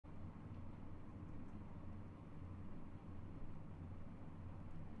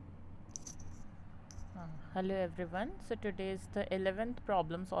Hello everyone. So today is the 11th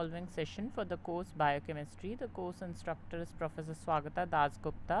problem solving session for the course Biochemistry. The course instructor is Professor Swagata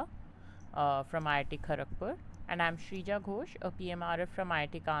Dasgupta from IIT Kharagpur, and I am Shrija Ghosh, a PMRF from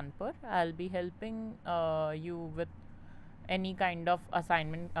IIT Kanpur. I'll be helping you with any kind of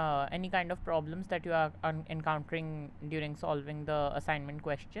assignment, any kind of problems that you are encountering during solving the assignment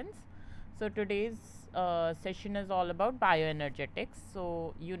questions. So today's session is all about bioenergetics.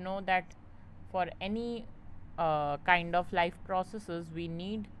 So you know that for any kind of life processes we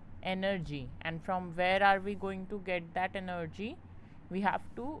need energy, and from where are we going to get that energy? We have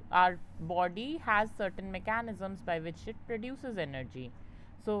to, our body has certain mechanisms by which it produces energy.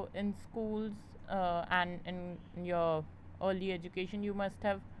 So in schools and in your early education you must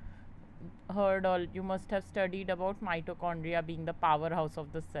have heard, or you must have studied about mitochondria being the powerhouse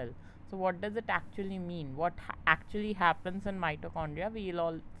of the cell. So what does it actually mean? What actually happens in mitochondria, we will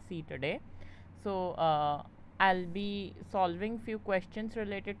all see today. So I'll be solving few questions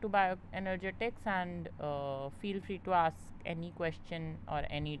related to bioenergetics, and feel free to ask any question or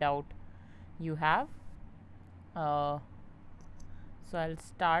any doubt you have. So I'll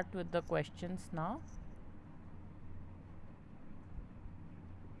start with the questions now.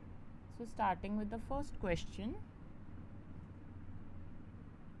 So starting with the first question.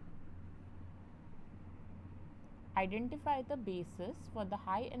 Identify the basis for the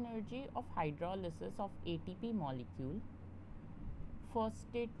high energy of hydrolysis of ATP molecule. First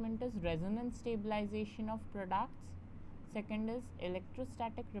statement is resonance stabilization of products. Second is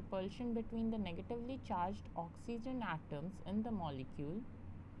electrostatic repulsion between the negatively charged oxygen atoms in the molecule.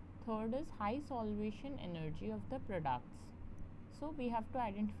 Third is high solvation energy of the products. So we have to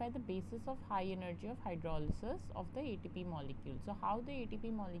identify the basis of high energy of hydrolysis of the ATP molecule. So how the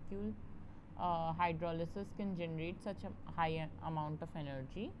ATP molecule hydrolysis can generate such a high amount of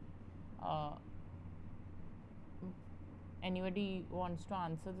energy? Anybody wants to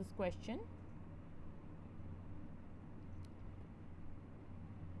answer this question?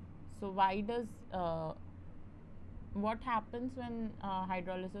 So why does what happens when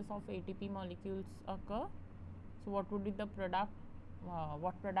hydrolysis of ATP molecules occur? So what would be the product?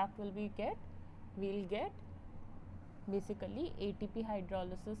 What product will we get? We'll get basically ATP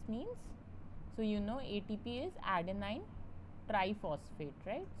hydrolysis means, so you know ATP is adenine triphosphate,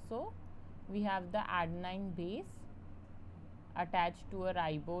 right? So we have the adenine base attached to a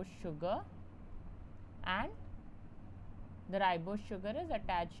ribose sugar, and the ribose sugar is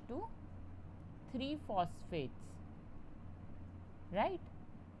attached to 3 phosphates, right?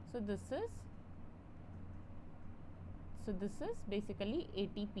 So this is basically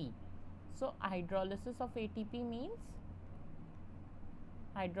ATP. So hydrolysis of ATP means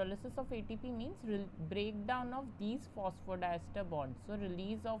breakdown of these phosphodiester bonds, so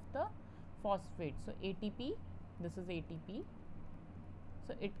release of the phosphate. So ATP, this is ATP,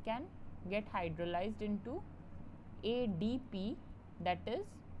 so it can get hydrolyzed into ADP, that is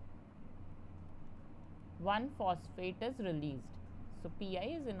 1 phosphate is released. So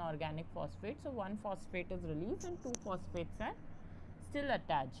Pi is inorganic phosphate, so 1 phosphate is released and 2 phosphates are still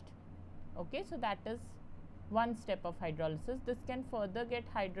attached. Okay, so that is one step of hydrolysis. This can further get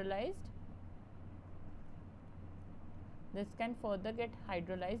hydrolyzed.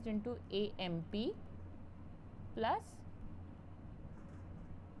 Into AMP plus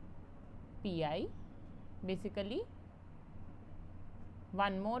Pi. Basically,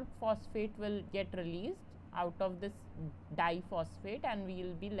 one more phosphate will get released out of this diphosphate, and we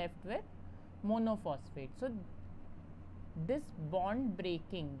will be left with monophosphate. So this bond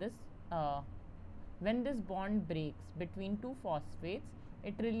breaking, when this bond breaks between 2 phosphates,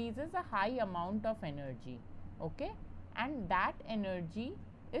 it releases a high amount of energy. Okay, and that energy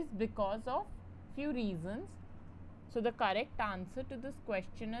is because of few reasons. So the correct answer to this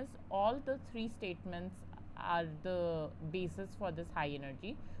question is all the 3 statements are the basis for this high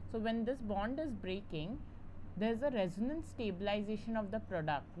energy. So when this bond is breaking, there is a resonance stabilization of the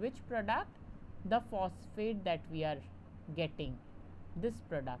product. Which product? The phosphate that we are getting, this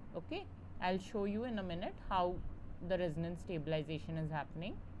product. Okay, I'll show you in a minute how the resonance stabilization is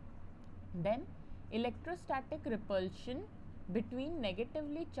happening. Then electrostatic repulsion between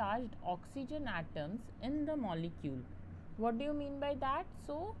negatively charged oxygen atoms in the molecule. What do you mean by that?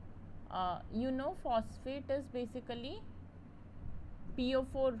 So you know phosphate is basically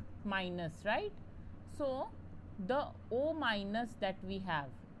PO4 minus, right? So the O minus that we have,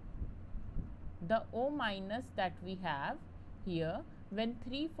 here, when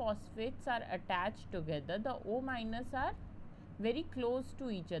 3 phosphates are attached together, the O minus are very close to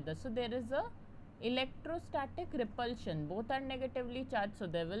each other. So there is a electrostatic repulsion. Both are negatively charged, so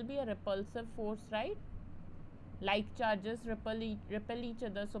there will be a repulsive force, right? like charges repel each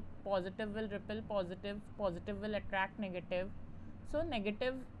other, so positive will repel positive, positive will attract negative, so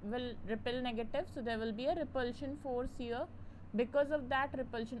negative will repel negative, so there will be a repulsion force here. Because of that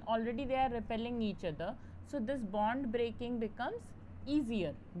repulsion, already they are repelling each other, so this bond breaking becomes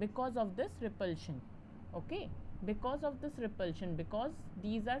easier because of this repulsion. Okay, because of this repulsion, because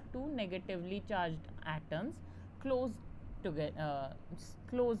these are two negatively charged atoms close together,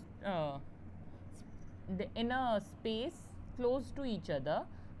 in a space close to each other,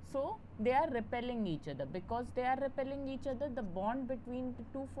 so they are repelling each other. Because they are repelling each other, the bond between the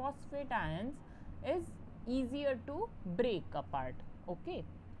two phosphate ions is easier to break apart. Okay,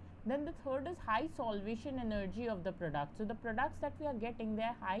 then the third is high solvation energy of the product. So the products that we are getting, they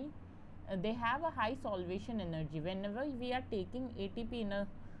are high, they have a high solvation energy. Whenever we are taking ATP in a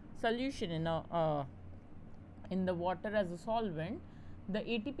solution, in the water as a solvent, the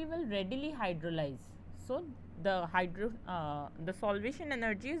ATP will readily hydrolyze. So the solvation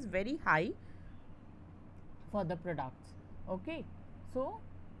energy is very high for the products. Okay, so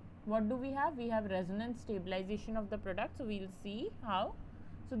what do we have? We have resonance stabilization of the product. So we'll see how.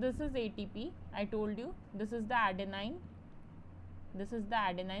 So this is ATP. I told you this is the adenine. This is the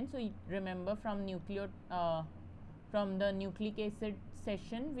adenine. So remember from from the nucleic acid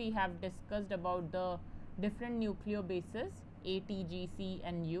session, we have discussed about the different nucleobases A, T, G, C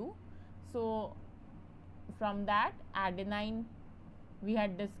and U. So from that adenine, we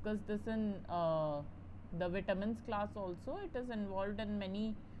had discussed this in the vitamins class also. It is involved in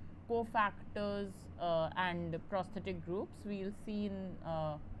many cofactors and prosthetic groups. We will see in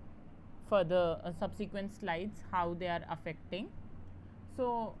further subsequent slides how they are affecting.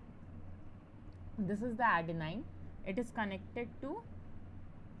 So this is the adenine. It is connected to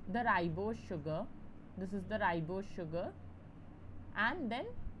the ribose sugar. This is the ribose sugar, and then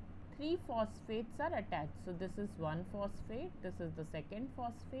 3 phosphates are attached. So this is one phosphate, this is the second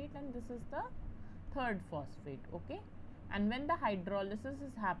phosphate, and this is the third phosphate. Okay, and when the hydrolysis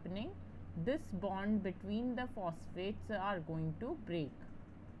is happening, this bond between the phosphates are going to break.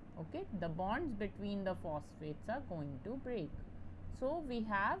 Okay, the bonds between the phosphates are going to break. So we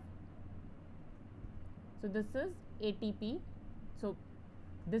have, so this is ATP. So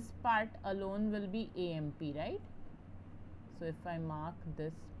this part alone will be AMP, right? So if I mark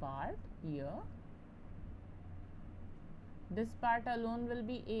this part here, this part alone will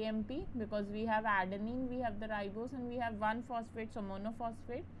be AMP, because we have adenine, we have the ribose, and we have one phosphate, so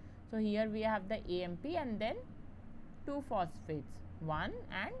monophosphate. So here we have the AMP and then 2 phosphates, 1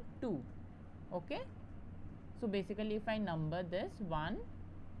 and 2. Okay, so basically if I number this 1,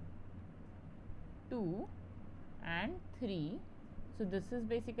 2 and 3, so this is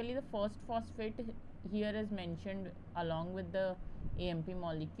basically the first phosphate here is mentioned along with the AMP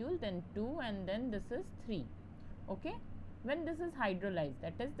molecule, then 2, and then this is 3. Okay, when this is hydrolyzed,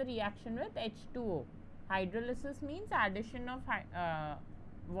 that is the reaction with H2O. Hydrolysis means addition of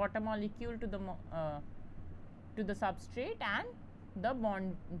water molecule to the substrate and the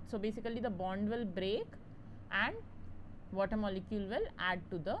bond. So basically the bond will break and water molecule will add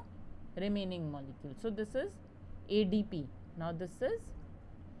to the remaining molecule. So this is ADP. Now this is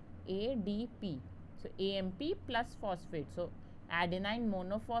ADP. So AMP plus phosphate. So adenine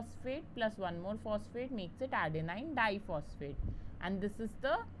monophosphate plus one more phosphate makes it adenine diphosphate, and this is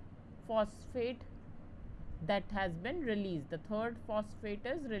the phosphate that has been released. The third phosphate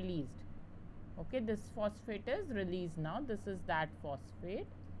is released. Okay, this phosphate is released now. This is that phosphate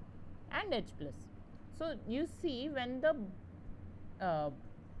and H plus. So you see, when the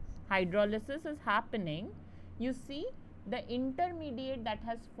hydrolysis is happening, you see the intermediate that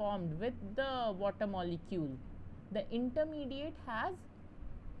has formed with the water molecule, the intermediate has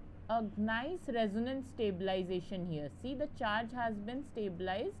a nice resonance stabilization here. See, the charge has been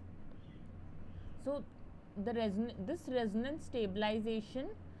stabilized. So this resonance stabilization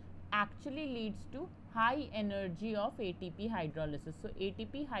actually leads to high energy of ATP hydrolysis. So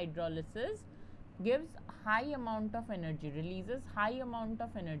ATP hydrolysis gives high amount of energy, releases high amount of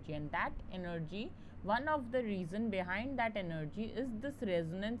energy, and that energy, one of the reason behind that energy is this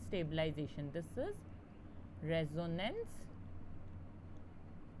resonance stabilization. This is resonance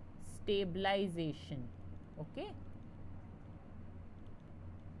stabilization. Okay,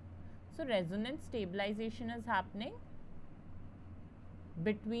 so resonance stabilization is happening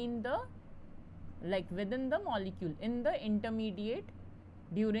between the, like within the molecule, in the intermediate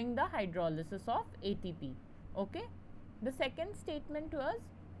during the hydrolysis of ATP. Okay, the second statement was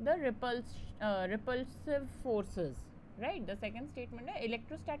the repulsive forces, right? The second statement is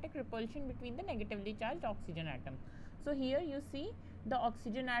electrostatic repulsion between the negatively charged oxygen atom. So here you see the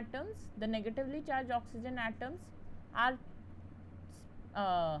oxygen atoms, the negatively charged oxygen atoms are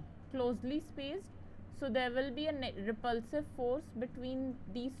closely spaced, so there will be a repulsive force between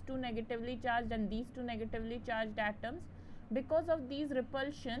these two negatively charged and these two negatively charged atoms. Because of these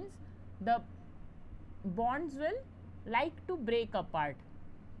repulsions, the bonds will like to break apart,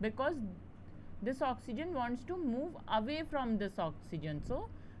 because this oxygen wants to move away from this oxygen. So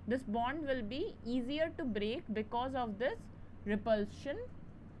this bond will be easier to break because of this repulsion,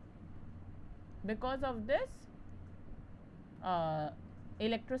 because of this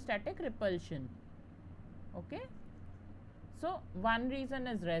electrostatic repulsion. Okay. So one reason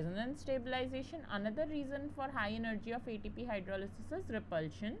is resonance stabilization. Another reason for high energy of ATP hydrolysis is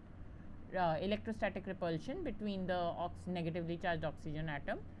repulsion, electrostatic repulsion between the negatively charged oxygen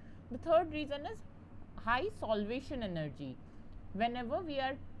atom. The third reason is high solvation energy. Whenever we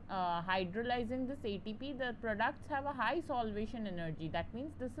are hydrolyzing this ATP, the products have a high solvation energy. That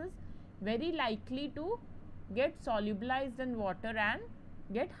means this is very likely to get solubilized in water and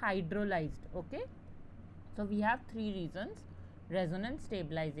get hydrolyzed. Okay. So we have three reasons: resonance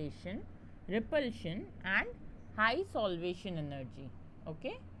stabilization, repulsion, and high solvation energy.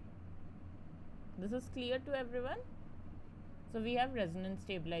 Okay. This is clear to everyone? So we have resonance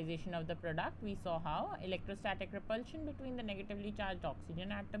stabilization of the product. We saw how electrostatic repulsion between the negatively charged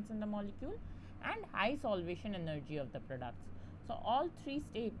oxygen atoms in the molecule and high solvation energy of the products. So all three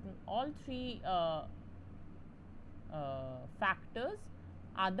factors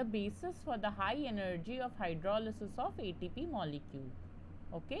are the basis for the high energy of hydrolysis of ATP molecule.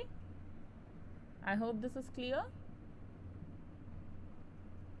 Okay. I hope this is clear.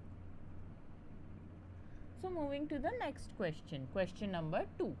 So moving to the next question, question number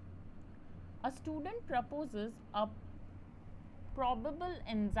 2. A student proposes a probable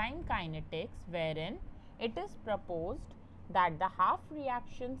enzyme kinetics wherein it is proposed that the half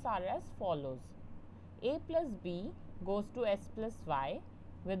reactions are as follows: A plus B goes to S plus Y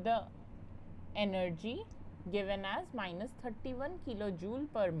with the energy given as minus 31 kilojoule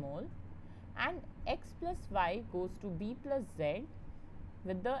per mole, and X plus Y goes to B plus Z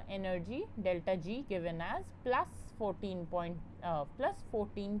with the energy delta G given as plus 14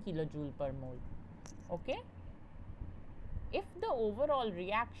 kilojoule per mole. Okay. If the overall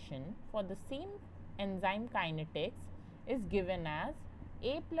reaction for the same enzyme kinetics is given as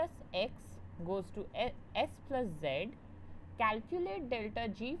A plus X goes to S plus Z, calculate delta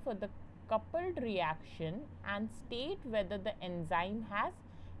G for the coupled reaction and state whether the enzyme has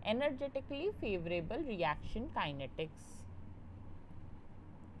energetically favorable reaction kinetics.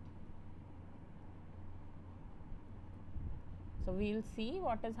 So we will see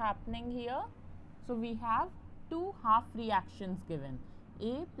what is happening here. So we have two half reactions given.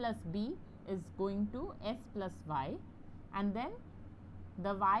 A plus B is going to S plus Y, and then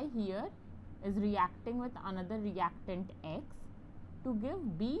the Y here is reacting with another reactant X to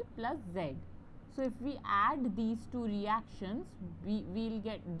give B plus Z. So if we add these two reactions, we will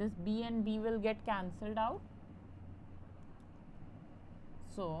get this B and B will get cancelled out.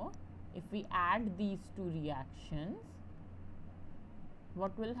 So if we add these two reactions,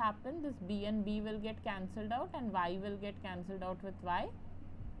 what will happen? This B and B will get cancelled out and Y will get cancelled out with Y.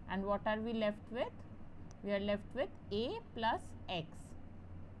 And what are we left with? We are left with A plus X.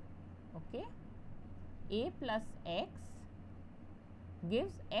 Okay. A plus X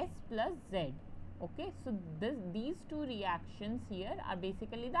gives S plus Z. Okay. So these two reactions here are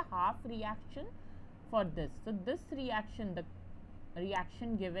basically the half reaction for this. So this reaction, the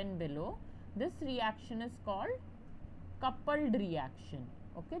reaction given below, this reaction is called coupled reaction.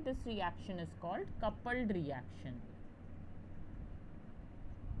 Okay, this reaction is called coupled reaction.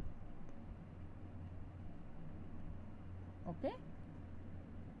 Okay.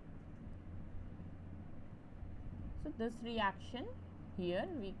 So this reaction here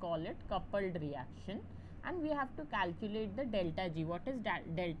we call it coupled reaction, and we have to calculate the delta G. What is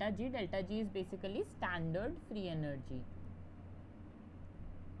delta G? Delta G is basically standard free energy.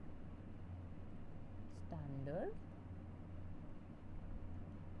 Standard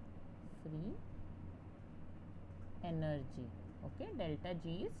free energy. Okay, delta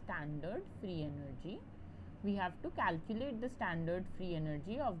G is standard free energy. We have to calculate the standard free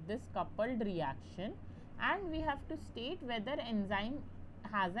energy of this coupled reaction, and we have to state whether enzyme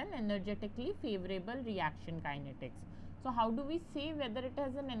has an energetically favorable reaction kinetics. So how do we say whether it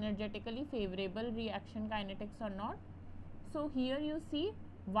has an energetically favorable reaction kinetics or not? So here you see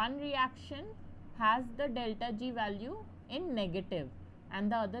one reaction has the delta G value in negative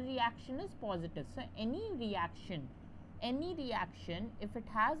and the other reaction is positive. So any reaction, if it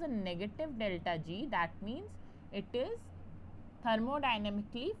has a negative delta G, that means it is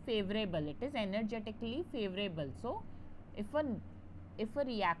thermodynamically favorable, it is energetically favorable. So if a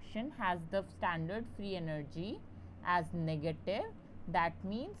reaction has the standard free energy as negative, that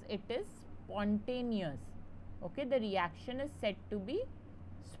means it is spontaneous. Okay, the reaction is said to be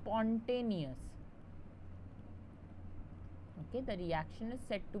spontaneous. Okay, the reaction is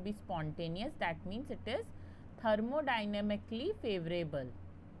said to be spontaneous, that means it is thermodynamically favorable.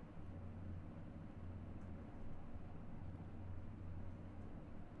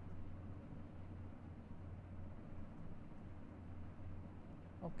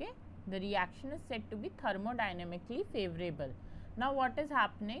 Okay, the reaction is said to be thermodynamically favorable. Now what is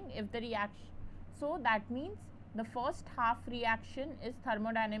happening if the reaction, so that means the first half reaction is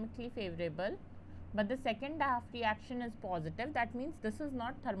thermodynamically favorable, but the second half reaction is positive, that means this is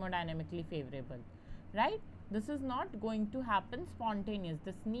not thermodynamically favorable, right? This is not going to happen spontaneous,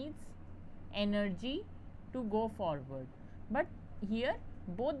 this needs energy to go forward. But here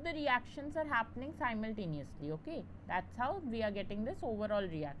both the reactions are happening simultaneously. Okay, that's how we are getting this overall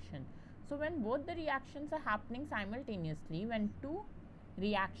reaction. So when both the reactions are happening simultaneously, when two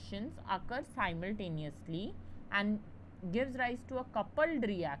reactions occur simultaneously and gives rise to a coupled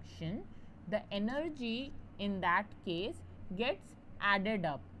reaction, the energy in that case gets added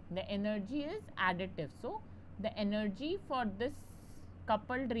up. The energy is additive. So the energy for this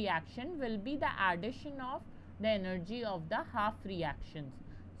coupled reaction will be the addition of the energy of the half reactions.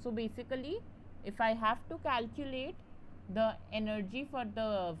 So basically, if I have to calculate the energy for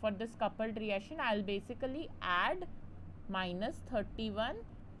this coupled reaction, I'll basically add minus 31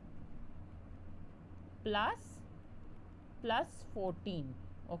 plus 14.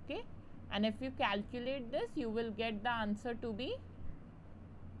 Okay, and if you calculate this, you will get the answer to be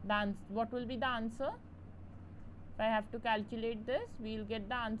what will be the answer? If I have to calculate this, we will get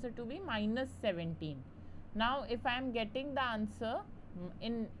the answer to be minus 17. Now if I am getting the answer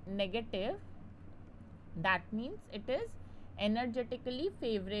in negative, that means it is energetically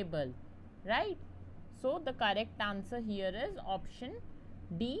favorable, right? So the correct answer here is option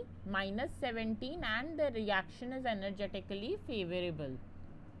D, minus 17, and the reaction is energetically favorable.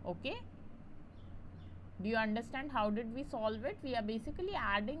 Okay, do you understand how did we solve it? We are basically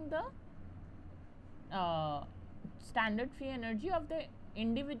adding the standard free energy of the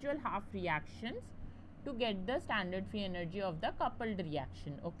individual half reactions to get the standard free energy of the coupled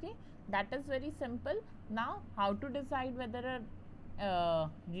reaction. Okay, that is very simple. Now how to decide whether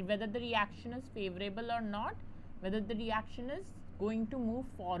the reaction is favorable or not, whether the reaction is going to move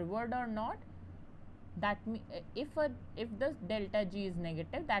forward or not? That if the delta G is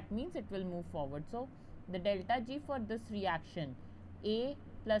negative, that means it will move forward. So the delta G for this reaction, A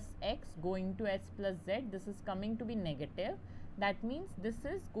plus X going to S plus Z, this is coming to be negative. That means this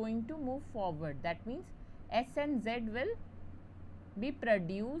is going to move forward. That means S and Z will be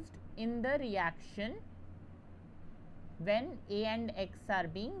produced in the reaction when A and X are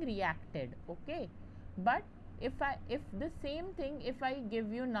being reacted. Okay, but if the same thing, if I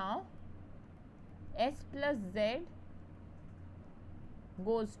give you now S plus Z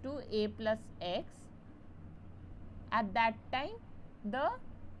goes to A plus X, at that time the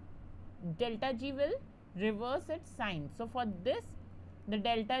delta G will reverse its sign. So for this, the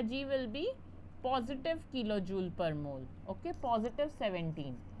delta G will be positive kilojoule per mole. Okay, positive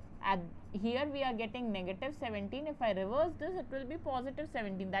 17. And here we are getting negative 17. If I reverse this, it will be positive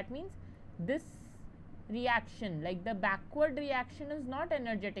 17. That means this reaction, like the backward reaction, is not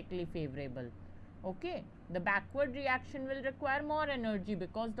energetically favorable. Okay, the backward reaction will require more energy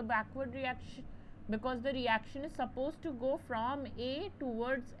because the reaction is supposed to go from A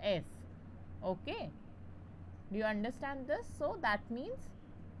towards S. Okay, do you understand this? So that means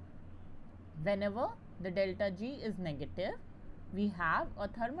whenever the delta G is negative, we have a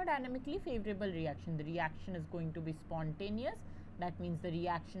thermodynamically favorable reaction. The reaction is going to be spontaneous. That means the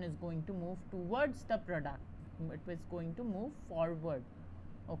reaction is going to move towards the product. It is going to move forward.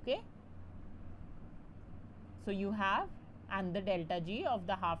 Okay, so you have, and the delta G of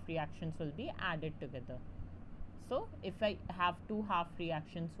the half reactions will be added together. So if I have two half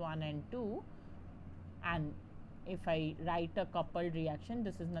reactions, 1 and 2, and if I write a coupled reaction,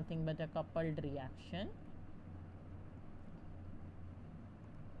 this is nothing but a coupled reaction.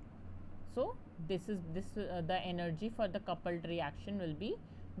 So the energy for the coupled reaction will be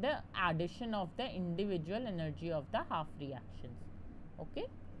the addition of the individual energy of the half reactions. Okay,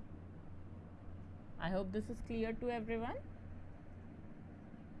 I hope this is clear to everyone.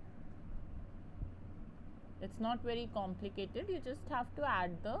 It's not very complicated. You just have to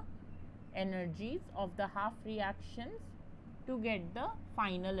add the energies of the half reactions to get the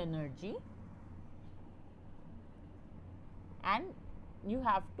final energy. and you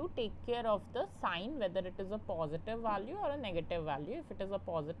have to take care of the sign, whether it is a positive value or a negative value. If it is a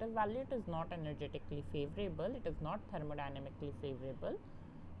positive value, it is not energetically favorable, it is not thermodynamically favorable,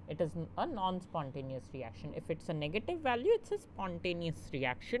 it is a non-spontaneous reaction. If it's a negative value, it's a spontaneous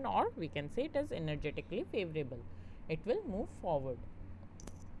reaction, or we can say it is energetically favorable. It will move forward.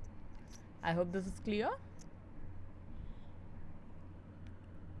 I hope this is clear.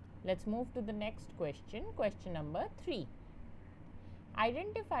 Let's move to the next question. Question number 3.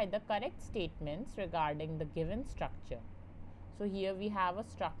 Identify the correct statements regarding the given structure. So here we have a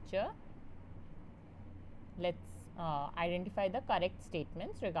structure. Let's identify the correct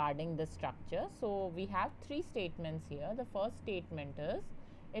statements regarding the structure. So we have 3 statements here. The first statement is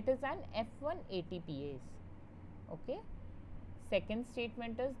it is an F1 ATPase. Okay. Second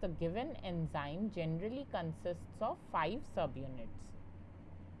statement is the given enzyme generally consists of 5 subunits.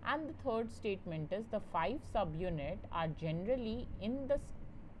 And the third statement is the 5 subunits are generally in the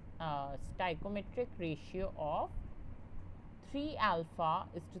stoichiometric ratio of 3 alpha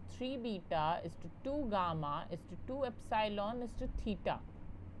is to 3 beta is to 2 gamma is to 2 epsilon is to theta.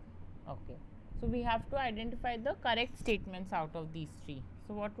 Okay. So we have to identify the correct statements out of these 3.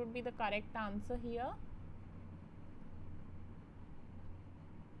 So what would be the correct answer here?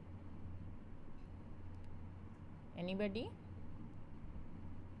 Anybody?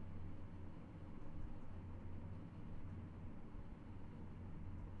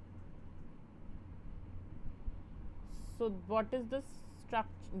 So what is this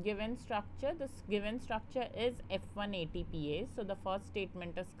given structure? This given structure is F1 ATPase. So the first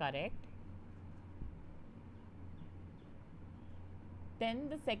statement is correct. Then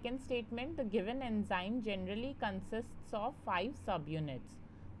the second statement, the given enzyme generally consists of 5 subunits.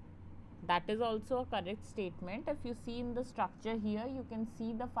 That is also a correct statement. If you see in the structure here, you can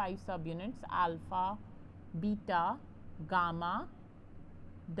see the 5 subunits: alpha, beta, gamma.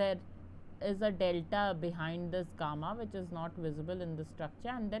 There is a delta behind this gamma which is not visible in the structure,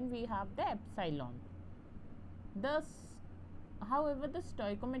 and then we have the epsilon. However, the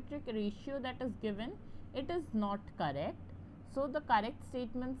stoichiometric ratio that is given, it is not correct. So the correct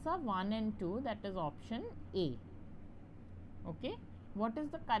statements are 1 and 2, that is option A. Okay. What is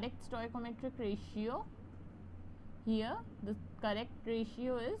the correct stoichiometric ratio? Here the correct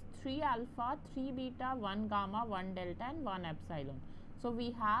ratio is 3 alpha, 3 beta, 1 gamma, 1 delta and 1 epsilon. So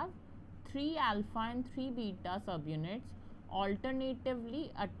we have 3 alpha and 3 beta subunits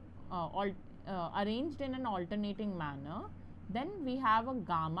alternatively arranged in an alternating manner. Then we have a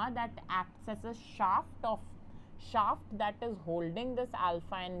gamma that acts as a shaft that is holding this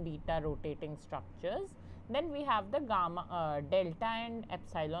alpha and beta rotating structures. Then we have the gamma delta and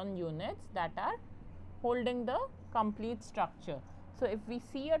epsilon units that are holding the complete structure. So if we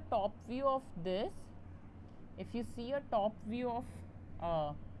see a top view of this, if you see a top view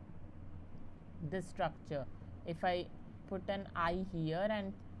of this structure, if I put an eye here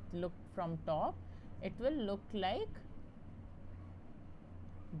and look from top, it will look like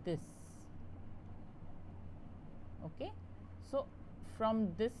this. Okay. So from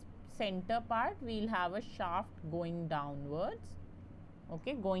this center part, we will have a shaft going downwards,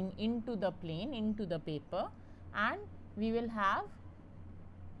 okay, going into the plane, into the paper, and we will have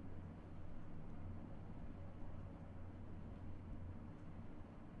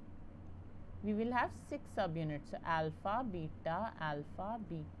we will have 6 subunits, so alpha, beta, alpha,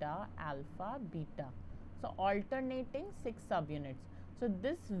 beta, alpha, beta. So alternating 6 subunits. So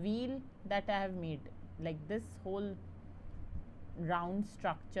this wheel that I have made, like this whole round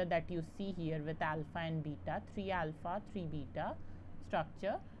structure that you see here with alpha and beta, 3 alpha, 3 beta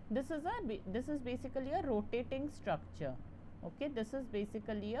structure, this is basically a rotating structure. Okay, this is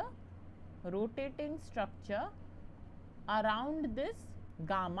basically a rotating structure around this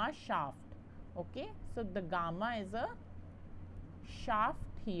gamma shaft. Okay, so the gamma is a shaft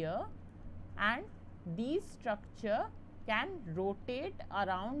here, and these structure can rotate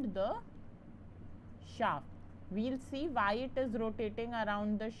around the shaft. We will see why it is rotating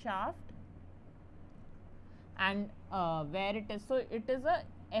around the shaft and where it is. So it is a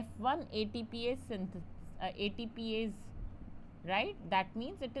F1 ATPase, right? That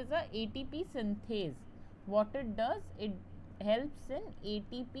means it is a ATP synthase. What it does, it helps in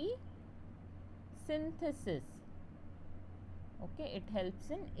ATP synthesis. Okay, it helps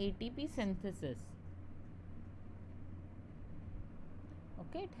in ATP synthesis.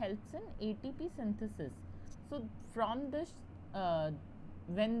 Okay, it helps in ATP synthesis. So from this,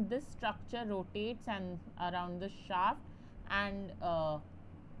 when this structure rotates and around the shaft and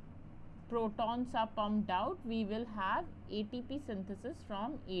protons are pumped out, we will have ATP synthesis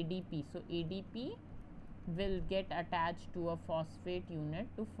from ADP. So ADP will get attached to a phosphate unit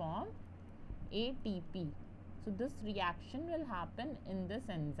to form ATP. So this reaction will happen in this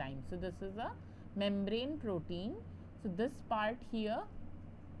enzyme. So this is a membrane protein. So this part here,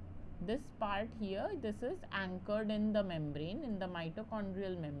 this is anchored in the membrane, in the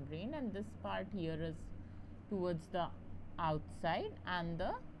mitochondrial membrane, and this part here is towards the outside, and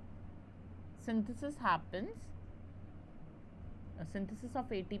the synthesis happens, synthesis of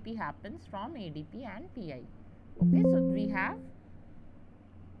ATP happens from ADP and PI. Okay, so we have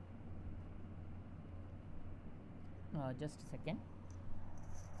just a second.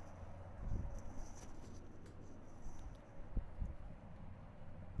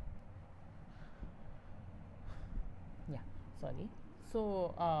 Yeah, sorry.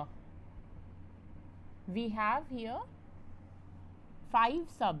 So we have here 5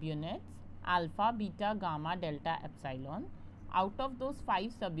 subunits: alpha, beta, gamma, delta, epsilon. Out of those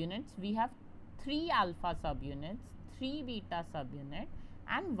 5 subunits, we have 3 alpha subunits, 3 beta subunit,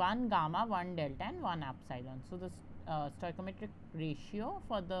 and 1 gamma, 1 delta, and 1 epsilon. So the stoichiometric ratio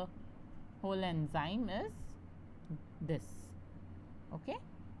for the whole enzyme is this. Okay,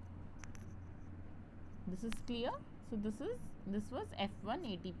 this is clear. So this was F1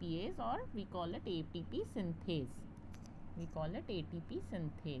 ATPase, or we call it ATP synthase. We call it ATP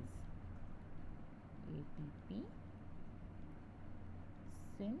synthase. ATP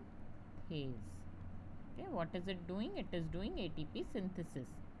synthase. Okay, what is it doing? It is doing ATP synthesis.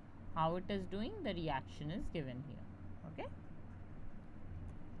 How it is doing? The reaction is given here. Okay.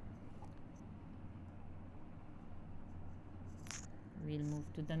 We'll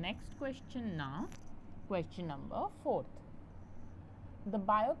move to the next question now. Question number 4. The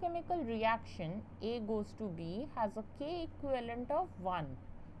biochemical reaction A goes to B has a K equivalent of 1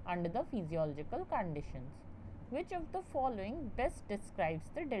 under the physiological conditions. Which of the following best describes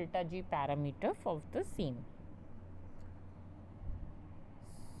the delta G parameter of the same?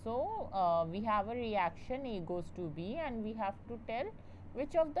 So we have a reaction A goes to B, and we have to tell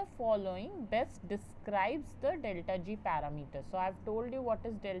which of the following best describes the delta G parameter. So I have told you what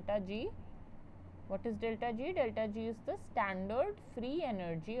is delta G. What is delta G? Delta G is the standard free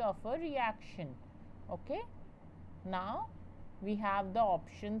energy of a reaction. Okay. Now we have the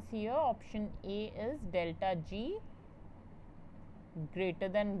options here. Option A is delta G greater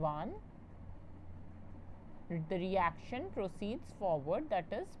than 1. The reaction proceeds forward, that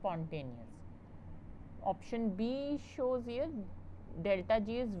is spontaneous. Option B shows here delta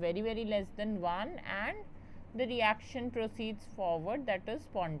G is very less than 1 and the reaction proceeds forward, that is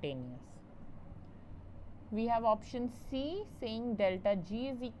spontaneous. We have option C saying delta G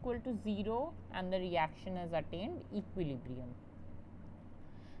is equal to 0 and the reaction has attained equilibrium.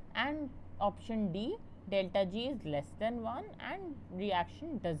 And option D, delta G is less than 1 and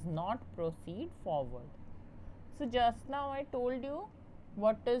reaction does not proceed forward. So just now I told you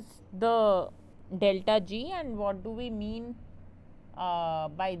what is the delta G and what do we mean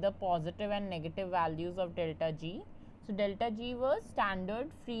by the positive and negative values of delta G. So delta G was standard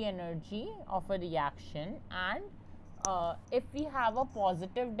free energy of a reaction, and if we have a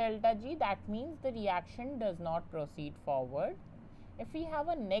positive delta G, that means the reaction does not proceed forward. If we have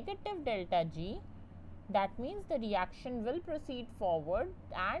a negative delta G, that means the reaction will proceed forward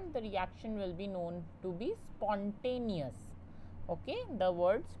and the reaction will be known to be spontaneous. Okay, the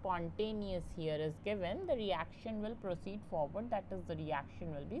word spontaneous here is given. The reaction will proceed forward, that is the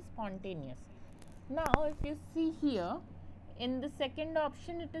reaction will be spontaneous. Now if you see here in the second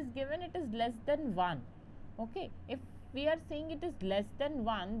option, it is given it is less than 1. Okay, if we are saying it is less than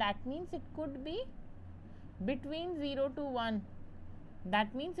 1, that means it could be between 0 to 1.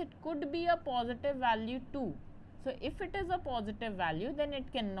 That means it could be a positive value too. So if it is a positive value, then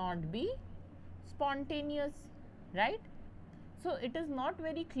it cannot be spontaneous, right? So it is not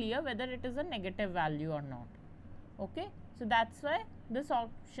very clear whether it is a negative value or not. Okay, so that's why this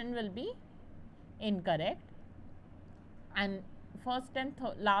option will be incorrect, and first and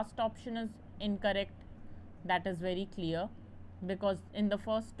last option is incorrect. That is very clear, because in the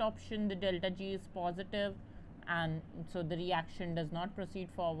first option the delta G is positive and so the reaction does not proceed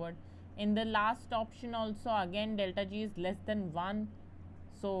forward. In the last option also again delta G is less than 1,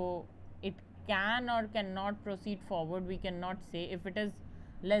 so it can or cannot proceed forward. We cannot say. If it is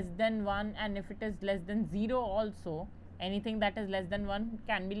less than 1 and if it is less than 0 also, anything that is less than 1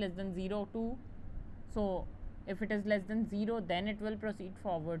 can be less than 0 too. So if it is less than 0, then it will proceed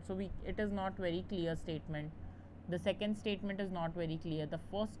forward. So it is not very clear statement. The second statement is not very clear. The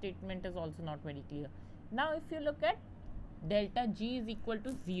first statement is also not very clear. Now if you look at delta G is equal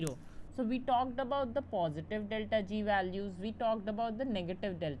to 0. So we talked about the positive delta G values, we talked about the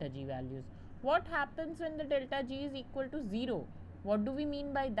negative delta G values. What happens when the delta G is equal to 0? What do we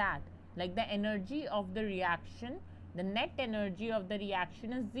mean by that? Like the energy of the reaction, the net energy of the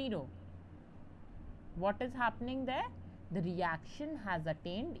reaction is 0. What is happening there? The reaction has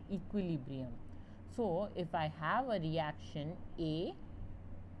attained equilibrium. So if I have a reaction A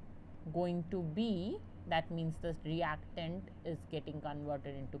going to B, that means the reactant is getting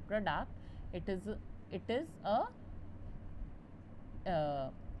converted into product. It is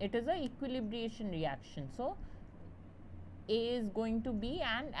a equilibration reaction. So A is going to B,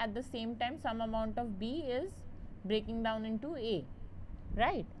 and at the same time some amount of B is breaking down into A,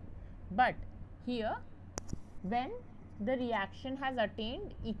 right? But here, when the reaction has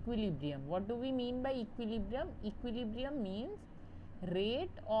attained equilibrium, what do we mean by equilibrium? Equilibrium means rate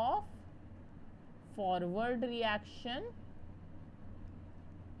of forward reaction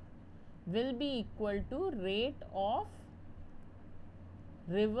will be equal to rate of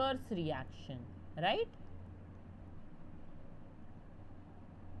reverse reaction, right?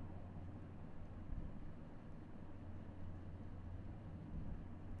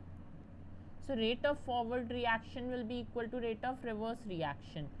 So rate of forward reaction will be equal to rate of reverse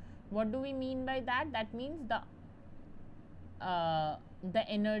reaction. What do we mean by that? That means the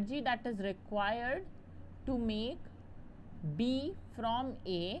energy that is required to make B from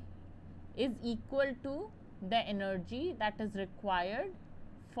A is equal to the energy that is required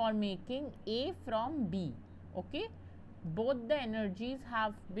for making A from B. Okay, both the energies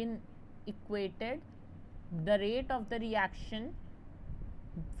have been equated. The rate of the reaction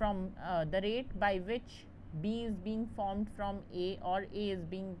from the rate by which B is being formed from A, or A is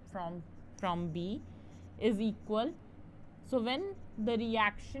being from B, is equal. So when the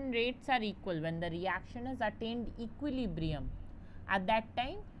reaction rates are equal, when the reaction has attained equilibrium, at that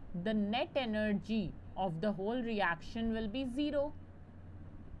time the net energy of the whole reaction will be 0.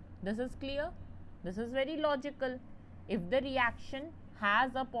 This is clear. This is very logical. If the reaction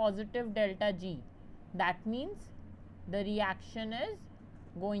has a positive delta G, that means the reaction is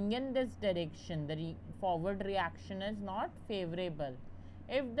going in this direction. The forward reaction is not favorable.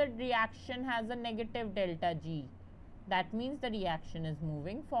 If the reaction has a negative delta G, that means the reaction is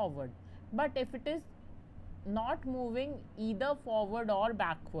moving forward. But if it is not moving either forward or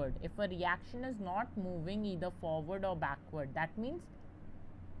backward, if a reaction is not moving either forward or backward, that means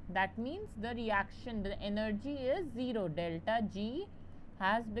the reaction, the energy is 0. Delta G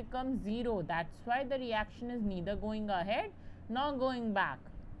has become 0. That's why the reaction is neither going ahead nor going back.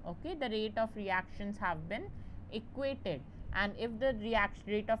 Okay, the rate of reactions have been equated, and if the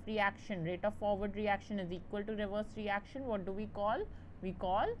rate of forward reaction is equal to reverse reaction, what do we call? We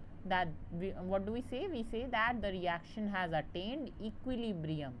call that, what do we say? We say that the reaction has attained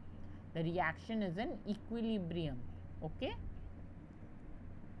equilibrium. The reaction is in equilibrium. Okay,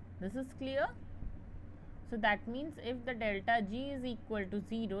 this is clear. So that means if the delta G is equal to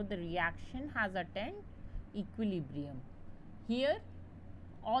 0, the reaction has attained equilibrium. Here,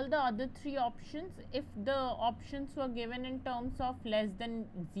 all the other three options, if the options were given in terms of less than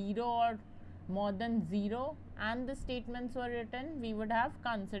 0 or more than 0 and the statements were written, we would have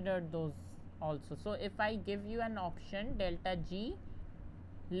considered those also. So if I give you an option delta G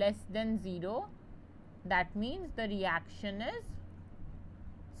less than 0, that means the reaction is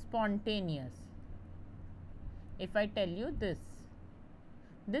spontaneous. If I tell you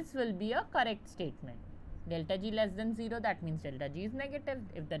this will be a correct statement. Delta G less than 0, that means delta G is negative.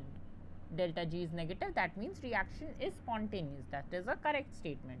 If the delta G is negative, that means reaction is spontaneous. That is a correct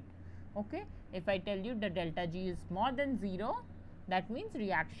statement. Okay, if I tell you the delta G is more than 0, that means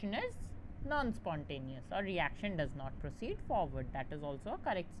reaction is non-spontaneous, or reaction does not proceed forward. That is also a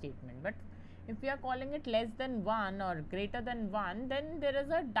correct statement. But if we are calling it less than 1 or greater than 1, then there is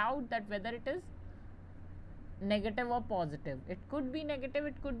a doubt that whether it is negative or positive. It could be negative,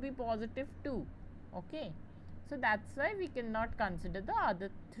 it could be positive too. Okay, so that's why we cannot consider the other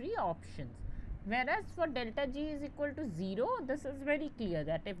three options. Whereas for delta G is equal to 0, this is very clear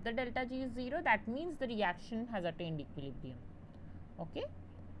that if the delta G is 0, that means the reaction has attained equilibrium. Okay,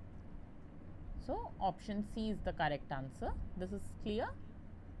 so option C is the correct answer. This is clear.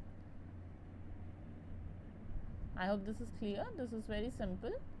 I hope this is clear. This is very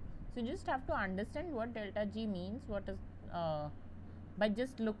simple. So you just have to understand what delta G means. What is by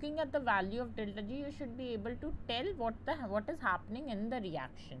just looking at the value of delta G, you should be able to tell what is happening in the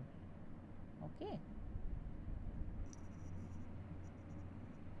reaction. Okay.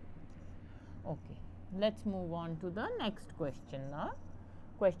 Okay. Let's move on to the next question now.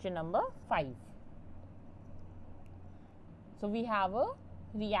 Question number 5. So we have a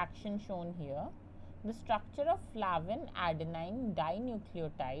reaction shown here. The structure of flavin adenine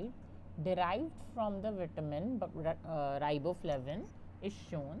dinucleotide derived from the vitamin riboflavin is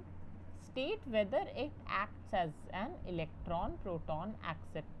shown. State whether it acts as an electron proton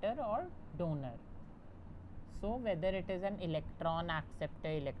acceptor or donor. So whether it is an electron acceptor,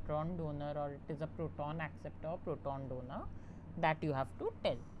 electron donor, or it is a proton acceptor or proton donor, that you have to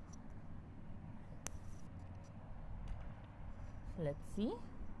tell. Let's see.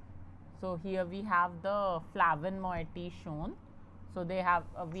 So here we have the flavin moiety shown. So they have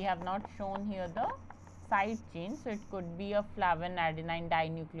we have not shown here the side chain. So it could be a flavin adenine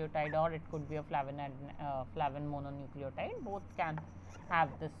dinucleotide, or it could be a flavin mononucleotide. Both can have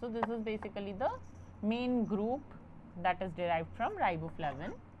this. So this is basically the main group that is derived from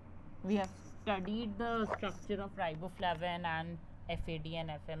riboflavin. We have studied the structure of riboflavin and FAD and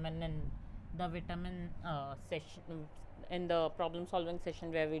FMN in the vitamin session, in the problem solving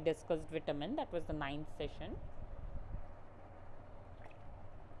session where we discussed vitamin. That was the 9th session.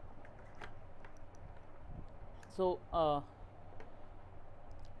 So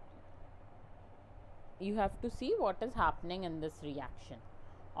you have to see what is happening in this reaction.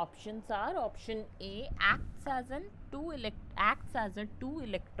 Options are: option A acts as a 2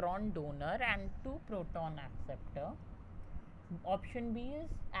 electron donor and 2 proton acceptor. Option B is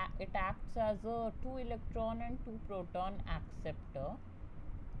it acts as a 2 electron and 2 proton acceptor.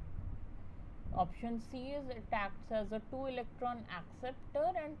 Option C is it acts as a 2 electron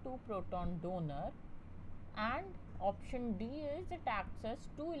acceptor and 2 proton donor. And option D is it acts as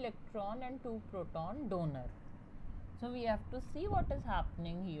 2 electron and 2 proton donor. So we have to see what is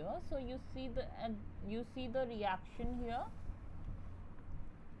happening here. So you see the reaction here.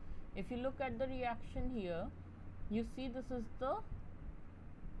 If you look at the reaction here, you see this is the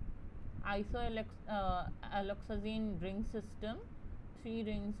isoalloxazine ring system, 3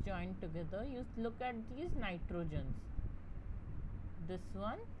 rings joined together. You look at these nitrogens, this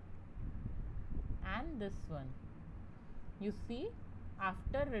one and this one. You see,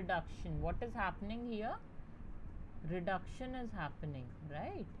 after reduction, what is happening here? Reduction is happening,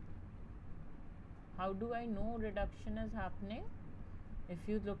 right? How do I know reduction is happening? If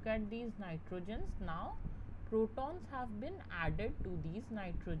you look at these nitrogens, now protons have been added to these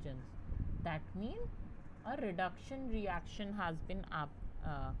nitrogens. That means a reduction reaction has been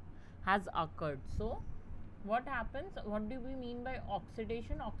has occurred. So what happens? What do we mean by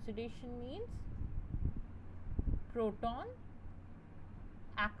oxidation? Oxidation means proton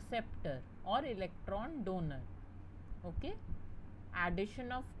acceptor or electron donor. Okay,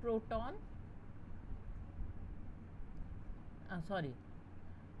 addition of proton,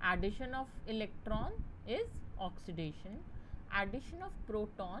 addition of electron is oxidation, addition of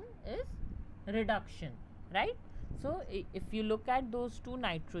proton is reduction, right? So if you look at those two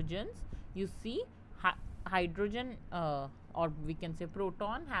nitrogens, you see hydrogen or we can say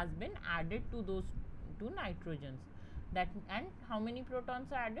proton has been added to those two nitrogens. That, and how many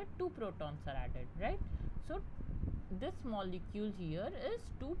protons are added? 2 protons are added, right? So this molecule here is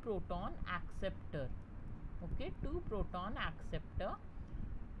 2 proton acceptor. Okay, 2 proton acceptor.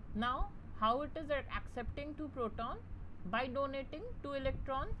 Now how it is accepting 2 proton? By donating 2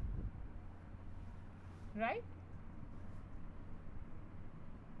 electron, right?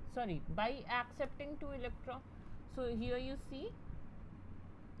 Sorry, by accepting 2 electron. So here you see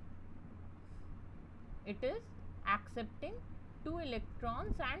it is accepting 2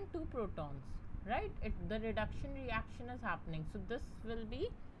 electrons and 2 protons, right? The reduction reaction is happening. So this will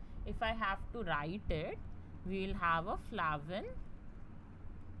be, if I have to write it, we will have a flavin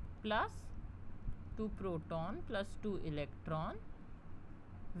plus 2 proton plus 2 electron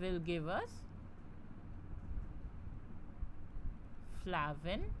will give us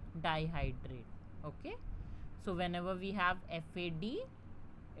flavin dihydrate. Okay, so whenever we have FAD,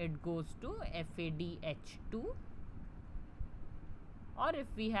 it goes to FADH2, or if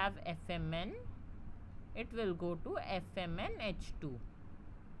we have FMN, it will go to FMNH2,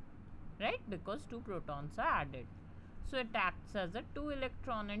 right? Because 2 protons are added. So it acts as a 2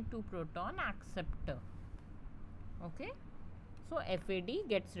 electron and 2 proton acceptor. Okay, so FAD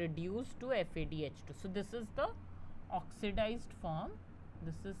gets reduced to FADH2. So this is the oxidized form,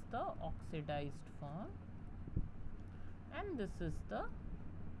 this is the oxidized form, and this is the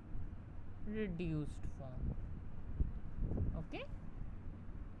reduced form. Okay,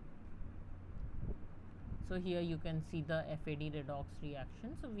 so here you can see the FAD redox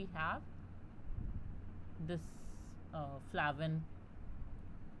reaction. So we have this flavin,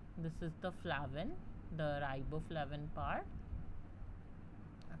 this is the flavin, the riboflavin part.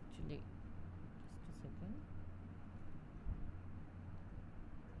 Actually, just a second.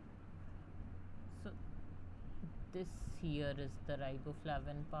 So this here is the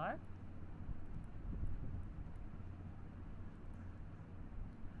riboflavin part,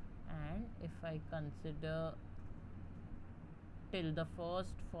 and if I consider till the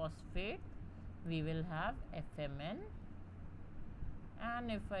first phosphate, we will have FMN,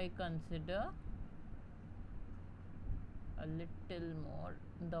 and if I consider a little more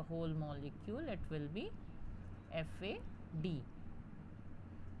the whole molecule, it will be FAD,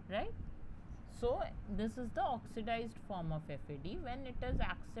 right? So this is the oxidized form of FAD when it is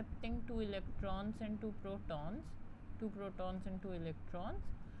accepting 2 electrons and 2 protons, 2 protons and 2 electrons.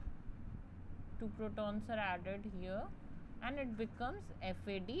 2 protons are added here and it becomes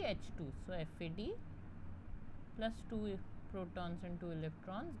FADH2. So FAD plus 2 protons and 2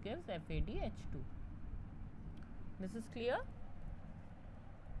 electrons gives FADH2. This is clear?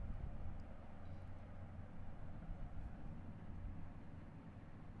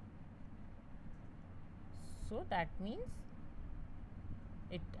 So that means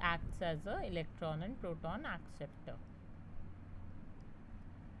it acts as a electron and proton acceptor.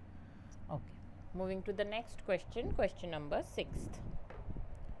 Okay, moving to the next question, question number 6th.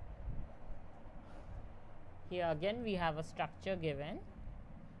 Here again we have a structure given.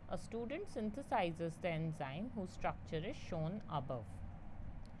 A student synthesizes the enzyme whose structure is shown above.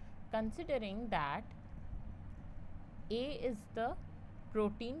 Considering that A is the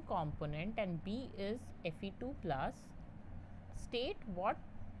protein component and B is Fe2 plus, state what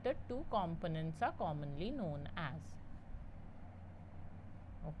the two components are commonly known as.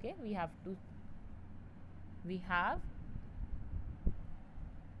 Okay, we have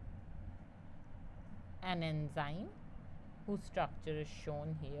an enzyme whose structure is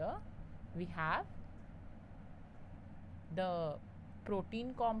shown here. We have the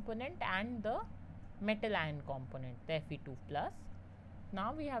protein component and the metal ion component, the Fe2 plus.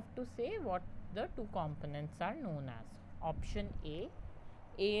 Now we have to say what the two components are known as. Option A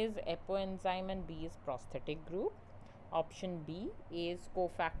is apoenzyme and B is prosthetic group. Option B, A is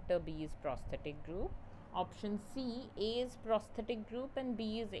cofactor, B is prosthetic group. Option C, A is prosthetic group and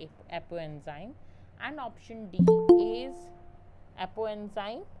B is apoenzyme. And option D, A is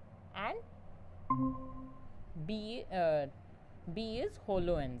apoenzyme and B is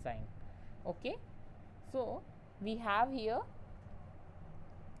holoenzyme. Okay, so we have here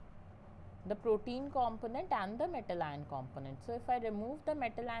the protein component and the metal ion component. So if I remove the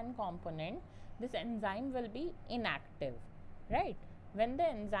metal ion component, this enzyme will be inactive, right? When the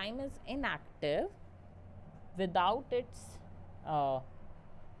enzyme is inactive, without its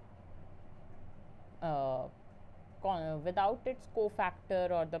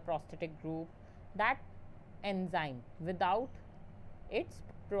cofactor or the prosthetic group, that enzyme without its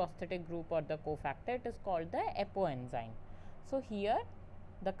prosthetic group or the cofactor, it is called the apoenzyme. So here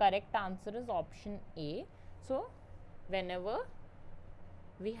the correct answer is option A. So whenever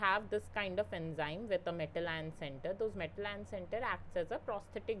we have this kind of enzyme with a metal ion center, those metal ion center acts as a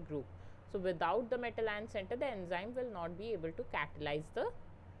prosthetic group. So without the metal ion center, the enzyme will not be able to catalyze the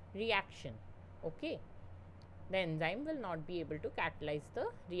reaction. Okay, the enzyme will not be able to catalyze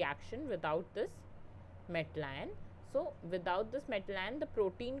the reaction without this metal ion. So without this metal ion, the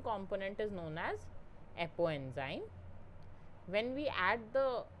protein component is known as apoenzyme. When we add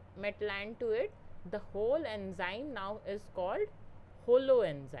the metal ion to it, the whole enzyme now is called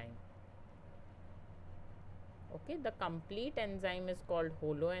holoenzyme. Okay, the complete enzyme is called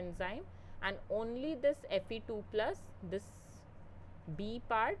holoenzyme, and only this Fe2 plus, this B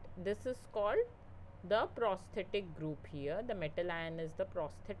part, this is called the prosthetic group here. The metal ion is the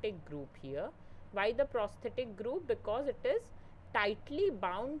prosthetic group here. Why the prosthetic group? Because it is tightly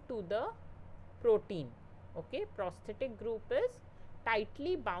bound to the protein. Okay, prosthetic group is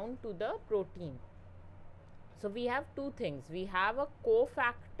tightly bound to the protein. So we have two things. We have a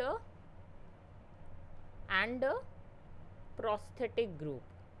cofactor and a prosthetic group.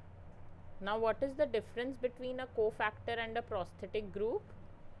 Now what is the difference between a cofactor and a prosthetic group?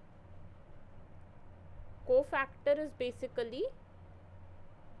 Cofactor is basically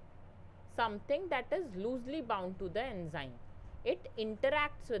something that is loosely bound to the enzyme. It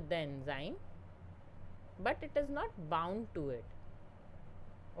interacts with the enzyme, but it is not bound to it.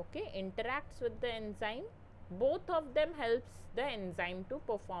 Okay, interacts with the enzyme. Both of them helps the enzyme to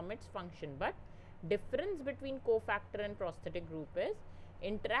perform its function, but difference between cofactor and prosthetic group is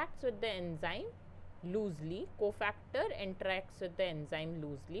interacts with the enzyme loosely. Cofactor interacts with the enzyme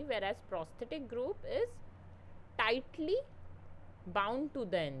loosely, whereas prosthetic group is tightly bound to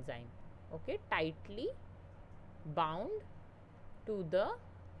the enzyme. Okay, tightly bound to the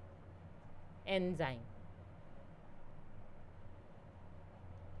enzyme.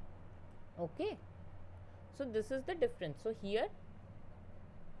 Okay, so this is the difference. So here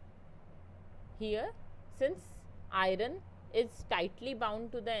since iron is tightly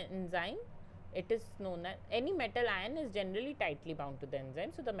bound to the enzyme, it is known as, any metal ion is generally tightly bound to the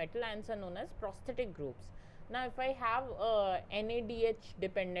enzyme. So, the metal ions are known as prosthetic groups. Now, if I have a NADH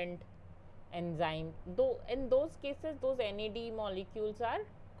dependent enzyme, though in those cases those NAD molecules are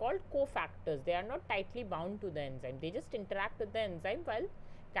called cofactors. They are not tightly bound to the enzyme. They just interact with the enzyme while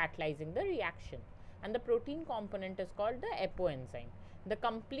catalyzing the reaction. And the protein component is called the apoenzyme. The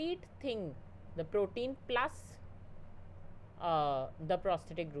complete thing, the protein plus the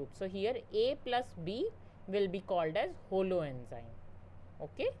prosthetic group. So, here A plus B will be called as holoenzyme.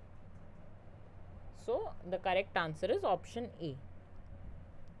 Okay. So, the correct answer is option A.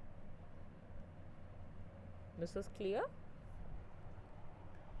 This is clear.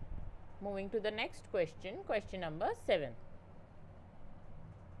 Moving to the next question, question number 7.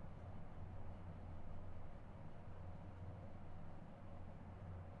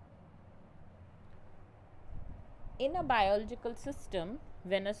 In a biological system,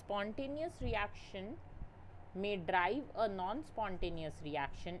 when a spontaneous reaction may drive a non-spontaneous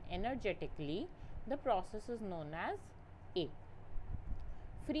reaction energetically, the process is known as A.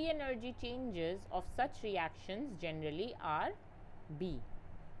 Free energy changes of such reactions generally are B.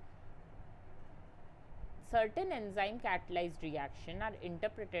 Certain enzyme catalyzed reactions are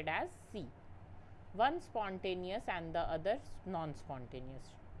interpreted as C. One spontaneous and the other non-spontaneous.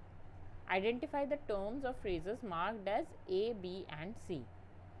 Identify the terms or phrases marked as A, B and C.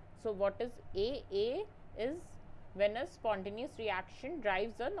 So, what is A? A is when a spontaneous reaction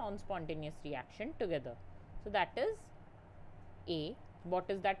drives a non-spontaneous reaction together. So, that is A. What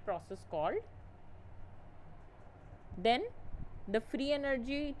is that process called? Then the free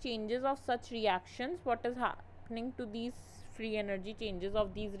energy changes of such reactions, what is happening to these free energy changes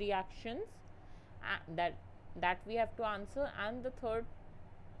of these reactions? That we have to answer. And the third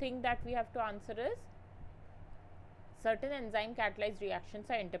thing that we have to answer is, certain enzyme catalyzed reactions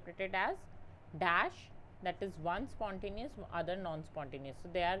are interpreted as dash, that is one spontaneous, other non-spontaneous. So,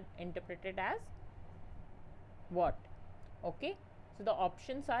 they are interpreted as what? Okay. So, the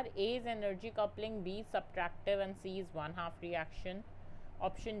options are A is energy coupling, B is subtractive and C is 1/2 reaction.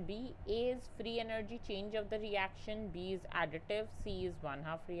 Option B, A is free energy change of the reaction, B is additive, C is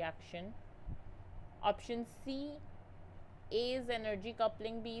 1/2 reaction. Option C, A is energy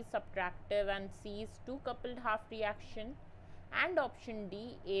coupling, B is subtractive and C is 2 coupled half reaction. And option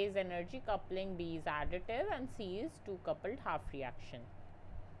D, A is energy coupling, B is additive and C is 2 coupled half reaction.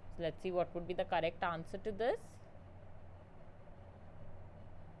 So, let us see what would be the correct answer to this.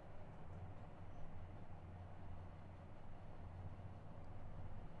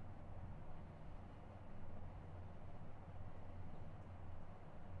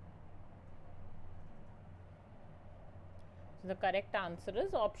 So, the correct answer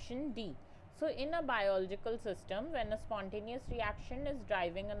is option D. So, in a biological system, when a spontaneous reaction is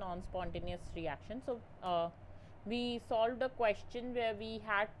driving a non-spontaneous reaction, so we solved a question where we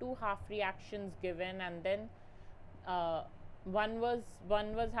had 2 half reactions given, and then one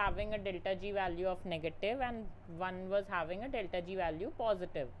was having a delta G value of negative and one was having a delta G value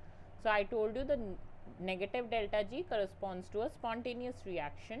positive. So, I told you the negative delta G corresponds to a spontaneous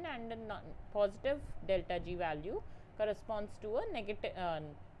reaction and the positive delta G value corresponds to a negative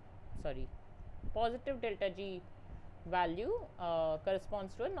positive delta G value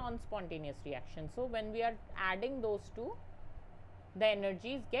corresponds to a non-spontaneous reaction. So, when we are adding those two, the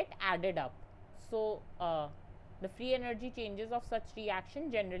energies get added up. So, the free energy changes of such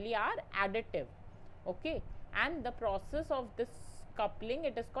reaction generally are additive. Okay, and the process of this coupling,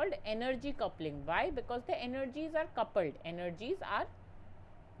 it is called energy coupling. Why? Because the energies are coupled, energies are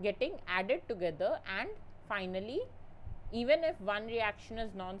getting added together, and finally, even if one reaction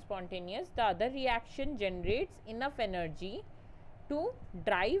is non-spontaneous, the other reaction generates enough energy to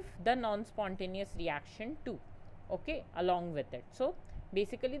drive the non-spontaneous reaction too, okay, along with it. So,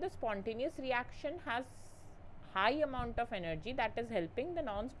 basically the spontaneous reaction has high amount of energy that is helping the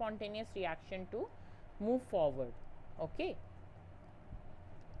non-spontaneous reaction to move forward, okay.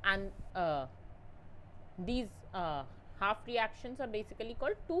 And these half reactions are basically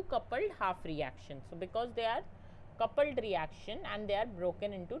called 2 coupled half reactions. So, because they are coupled reaction and they are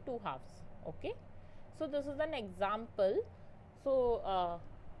broken into 2 halves, okay. So, this is an example. So,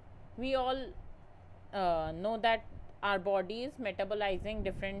 we all know that our body is metabolizing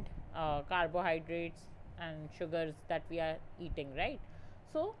different carbohydrates and sugars that we are eating, right.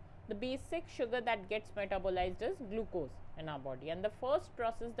 So, the basic sugar that gets metabolized is glucose in our body, and the first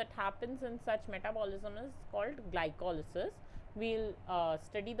process that happens in such metabolism is called glycolysis. We will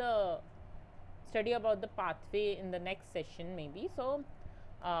study about the pathway in the next session maybe. So,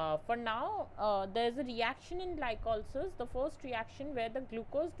 For now, there is a reaction in glycolysis, the first reaction where the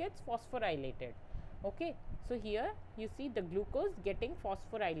glucose gets phosphorylated. Okay, so here you see the glucose getting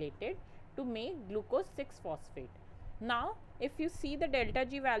phosphorylated to make glucose 6 phosphate. Now, if you see the delta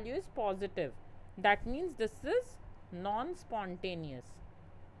G value is positive, that means this is non-spontaneous.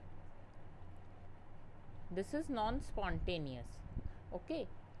 This is non-spontaneous. Okay,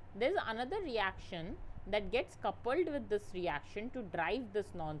 there is another reaction that gets coupled with this reaction to drive this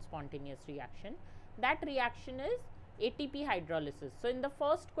non-spontaneous reaction. That reaction is ATP hydrolysis. So, in the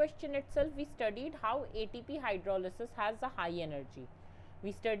first question itself, we studied how ATP hydrolysis has a high energy.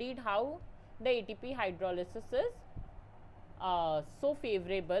 We studied how the ATP hydrolysis is so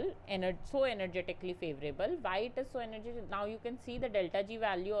favorable, so energetically favorable. Why it is so energetic? Now you can see the delta G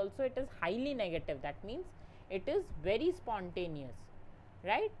value also, it is highly negative. That means it is very spontaneous,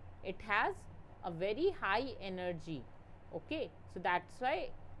 right? It has a very high energy. Okay, so that's why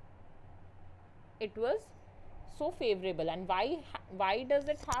it was so favorable. And why does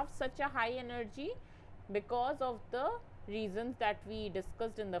it have such a high energy? Because of the reasons that we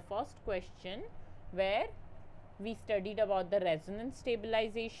discussed in the first question, where we studied about the resonance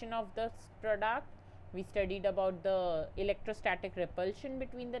stabilization of the product, we studied about the electrostatic repulsion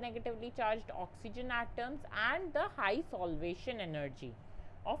between the negatively charged oxygen atoms, and the high solvation energy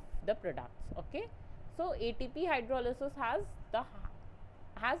of the products. Okay, so ATP hydrolysis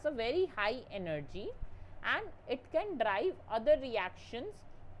has a very high energy, and it can drive other reactions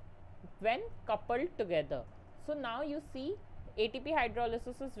when coupled together. So now you see ATP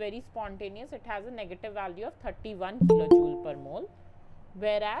hydrolysis is very spontaneous. It has a negative value of 31 kilojoule per mole,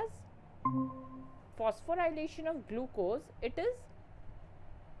 whereas phosphorylation of glucose, it is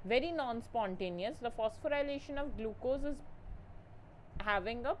very non-spontaneous. The phosphorylation of glucose is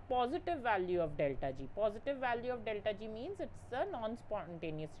having a positive value of delta G. Positive value of delta G means it's a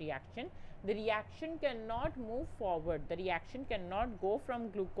non-spontaneous reaction. The reaction cannot move forward. The reaction cannot go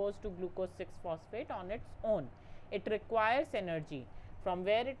from glucose to glucose 6 phosphate on its own. It requires energy. From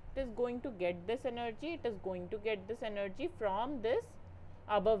where it is going to get this energy? It is going to get this energy from this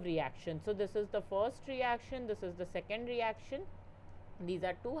above reaction. So, this is the first reaction, this is the second reaction. These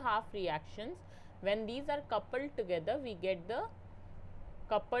are two half reactions. When these are coupled together, we get the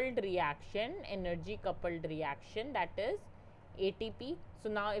coupled reaction, energy coupled reaction, that is ATP. So,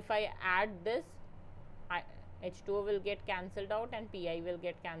 now if I add this, H2O will get cancelled out and Pi will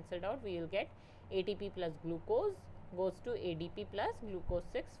get cancelled out. We will get ATP plus glucose goes to ADP plus glucose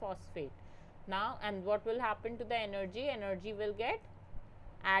 6 phosphate. Now, and what will happen to the energy? Energy will get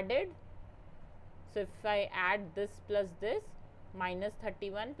added. So, if I add this plus this, minus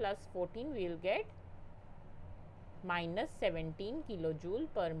 31 plus 14, we will get minus 17 kilojoule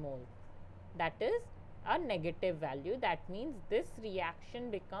per mole. That is a negative value. That means this reaction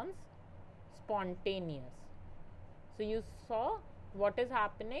becomes spontaneous. So, you saw what is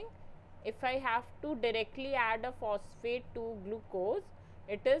happening. If I have to directly add a phosphate to glucose,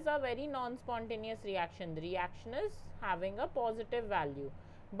 it is a very non-spontaneous reaction. The reaction is having a positive value.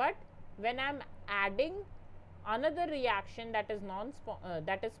 But when I am adding another reaction that is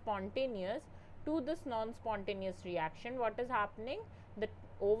spontaneous to this non-spontaneous reaction, what is happening? The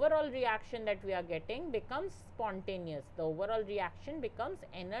overall reaction that we are getting becomes spontaneous. The overall reaction becomes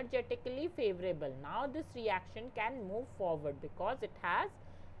energetically favorable. Now, this reaction can move forward because it has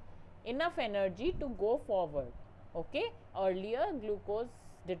enough energy to go forward. Okay, earlier glucose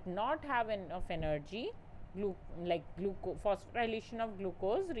did not have enough energy. Phosphorylation of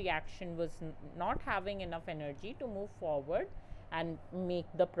glucose reaction was not having enough energy to move forward and make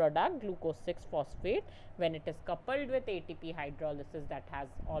the product glucose 6 phosphate. When it is coupled with ATP hydrolysis,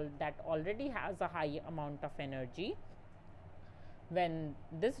 that already has a high amount of energy, when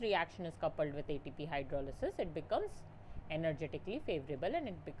this reaction is coupled with ATP hydrolysis, it becomes energetically favorable and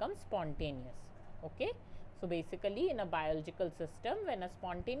it becomes spontaneous. Okay, so basically in a biological system, when a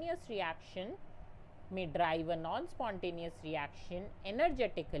spontaneous reaction may drive a non-spontaneous reaction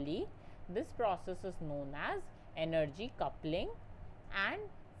energetically, this process is known as energy coupling, and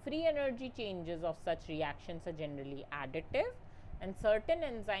free energy changes of such reactions are generally additive, and certain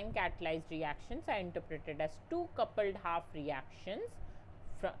enzyme catalyzed reactions are interpreted as two coupled half reactions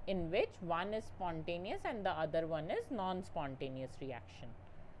in which one is spontaneous and the other one is non-spontaneous reaction.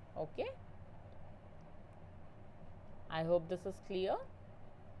 Okay, I hope this is clear.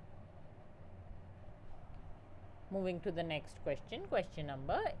 Moving to the next question, question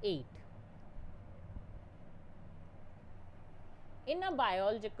number 8. In a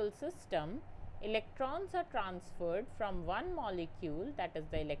biological system, electrons are transferred from one molecule, that is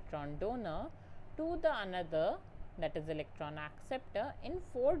the electron donor, to the another that is electron acceptor, in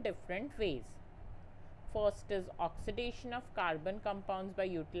 4 different ways. First is oxidation of carbon compounds by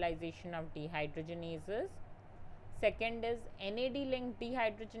utilization of dehydrogenases. Second is NAD linked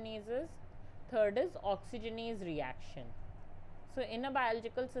dehydrogenases. Third is oxygenase reaction. So in a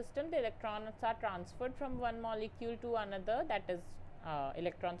biological system, the electrons are transferred from one molecule to another, that is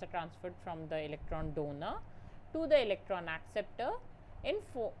electrons are transferred from the electron donor to the electron acceptor in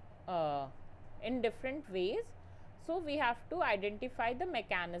different ways. So we have to identify the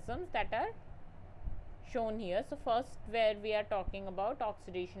mechanisms that are shown here. So first, where we are talking about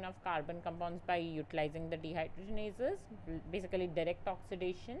oxidation of carbon compounds by utilizing the dehydrogenases, basically direct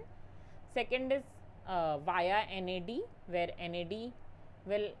oxidation. Second is via NAD, where NAD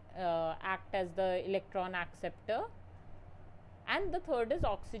will act as the electron acceptor. And the third is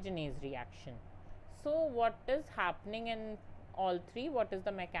oxygenase reaction. So what is happening in all three? What is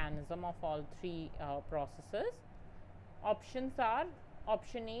the mechanism of all three processes? Options are,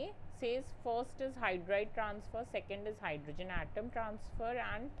 option A says first is hydride transfer, second is hydrogen atom transfer,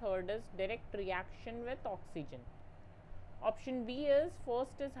 and third is direct reaction with oxygen. Option B is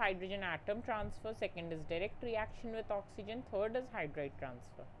first is hydrogen atom transfer, second is direct reaction with oxygen, third is hydride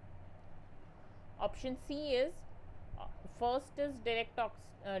transfer. Option C is first is direct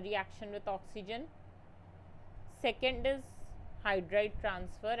reaction with oxygen, second is hydride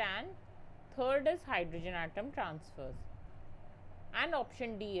transfer, and third is hydrogen atom transfers. And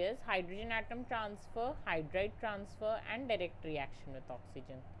option D is hydrogen atom transfer, hydride transfer, and direct reaction with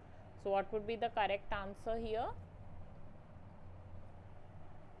oxygen. So what would be the correct answer here?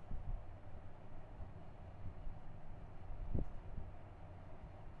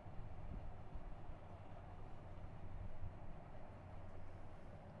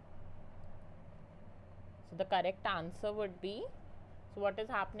 So the correct answer would be, so what is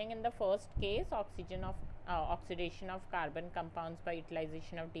happening in the first case, oxidation of carbon compounds by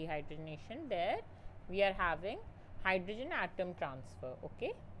utilization of dehydrogenation, there we are having hydrogen atom transfer.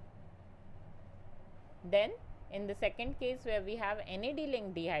 Okay. Then in the second case, where we have NAD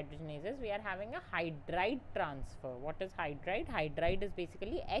linked dehydrogenases, we are having a hydride transfer. What is hydride? Hydride is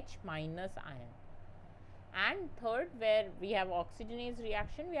basically H minus ion. And third, where we have oxygenase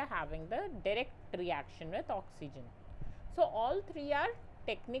reaction, we are having the direct reaction with oxygen. So all three are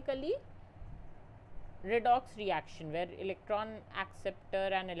technically redox reaction, where electron acceptor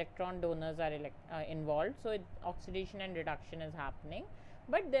and electron donors are involved. So oxidation and reduction is happening,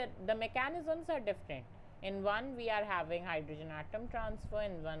 but the mechanisms are different. In one we are having hydrogen atom transfer,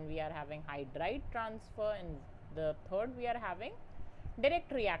 in one we are having hydride transfer, in the third we are having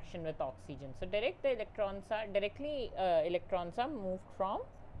direct reaction with oxygen. So electrons are moved from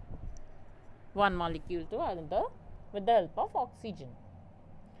one molecule to another with the help of oxygen.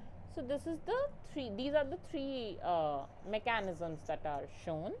 So these are the three mechanisms that are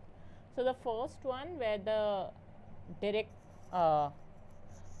shown. So the first one, where the direct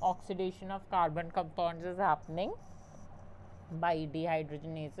oxidation of carbon compounds is happening by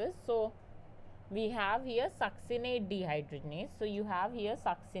dehydrogenases. So we have here succinate dehydrogenase. So you have here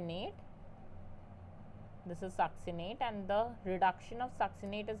succinate, this is succinate, and the reduction of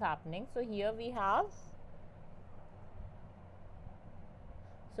succinate is happening. So here we have,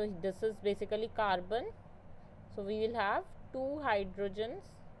 so this is basically carbon. So we will have 2 hydrogens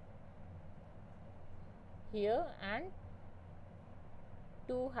here and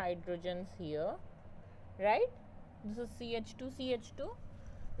 2 hydrogens here, right? This is CH2, CH2.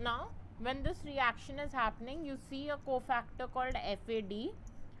 Now when this reaction is happening, you see a cofactor called FAD.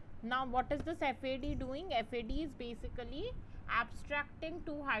 Now what is this FAD doing? FAD is basically abstracting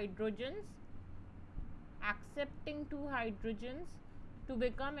 2 hydrogens, accepting 2 hydrogens to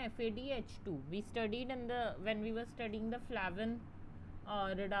become FADH2. We studied when we were studying the flavin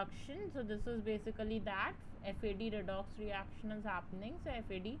reduction. So this is basically that FAD redox reaction is happening. So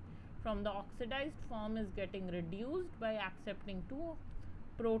FAD from the oxidized form is getting reduced by accepting 2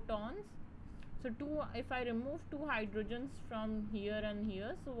 protons. So if I remove 2 hydrogens from here and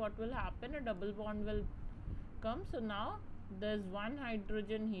here, so what will happen? A double bond will come. So now there's 1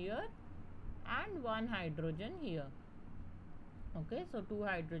 hydrogen here and 1 hydrogen here. Okay, so 2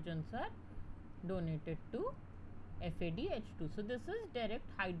 hydrogens are donated to FADH2. So this is direct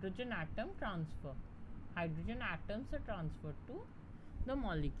hydrogen atom transfer. Hydrogen atoms are transferred to the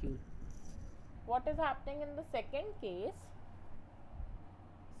molecule. What is happening in the second case?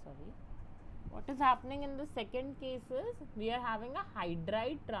 What is happening in the second case is we are having a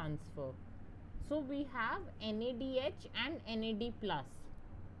hydride transfer. So we have NADH and NAD plus,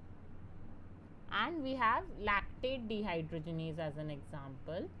 and we have lactate dehydrogenase as an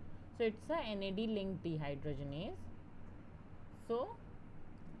example. So it's a NAD linked dehydrogenase. So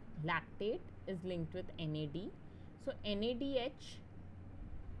lactate is linked with NAD. So NADH,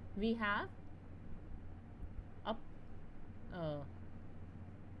 we have a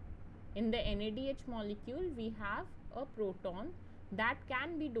in the NADH molecule we have a proton that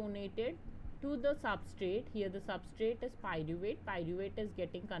can be donated to the substrate. Here the substrate is pyruvate. Pyruvate is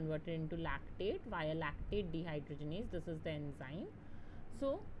getting converted into lactate via lactate dehydrogenase. This is the enzyme.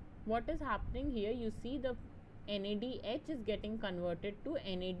 So what is happening here, you see the NADH is getting converted to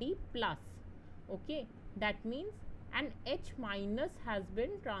NAD plus. Okay, that means an H minus has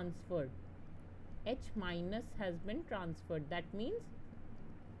been transferred. H minus has been transferred. That means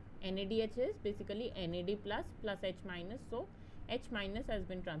NADH is basically NAD plus plus H minus. So H minus has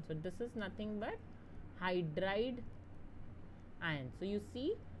been transferred. This is nothing but hydride ion. So you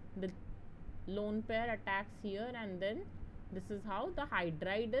see the lone pair attacks here, and then this is how the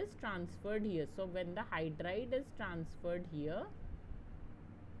hydride is transferred here. So when the hydride is transferred here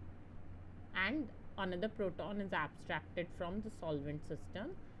and another proton is abstracted from the solvent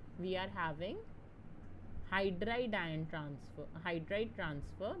system, we are having hydride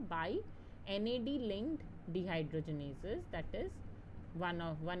transfer by NAD linked dehydrogenases. That is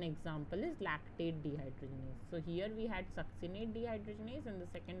one example is lactate dehydrogenase. So here we had succinate dehydrogenase, and the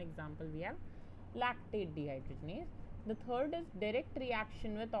second example we have lactate dehydrogenase. The third is direct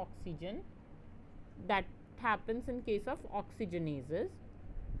reaction with oxygen, that happens in case of oxygenases.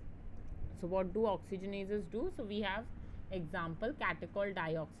 So what do oxygenases do? So we have example catechol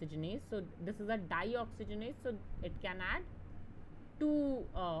dioxygenase. So this is a dioxygenase, so it can add two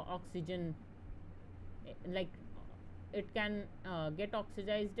oxygen, like it can get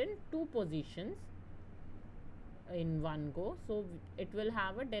oxidized in two positions in one go. So it will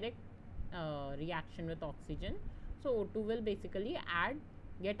have a direct reaction with oxygen. So O2 will basically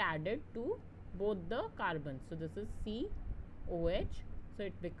get added to both the carbons. So this is COH, so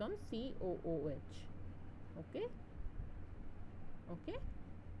it becomes COOH. Okay.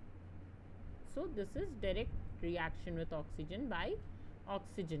 So this is direct reaction with oxygen by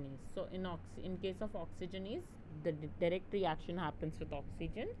oxygenase. So in case of oxygenase, the direct reaction happens with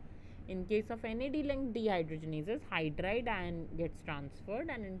oxygen. In case of NAD linked dehydrogenases, hydride ion gets transferred,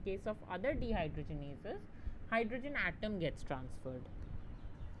 and in case of other dehydrogenases, hydrogen atom gets transferred.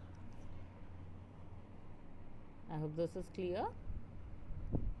 I hope this is clear.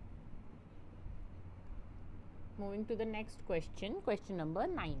 Moving to the next question, question number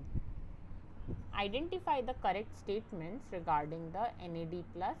 9. Identify the correct statements regarding the NAD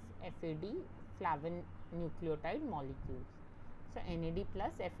plus FAD flavin nucleotide molecules. So NAD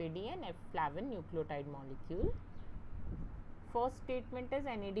plus FAD and flavin nucleotide molecule. First statement is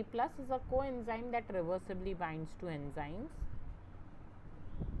NAD plus is a coenzyme that reversibly binds to enzymes.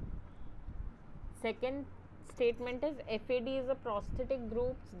 Second statement is FAD is a prosthetic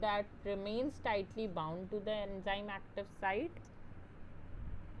group that remains tightly bound to the enzyme active site.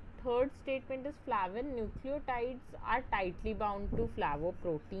 Third statement is flavin nucleotides are tightly bound to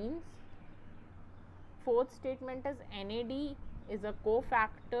flavoproteins. Fourth statement is NAD is a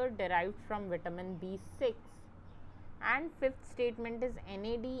cofactor derived from vitamin B6. And fifth statement is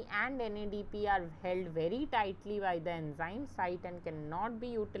NAD and NADP are held very tightly by the enzyme site and cannot be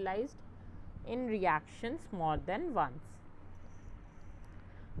utilized in reactions more than once.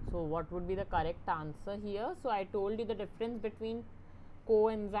 So what would be the correct answer here? So I told you the difference between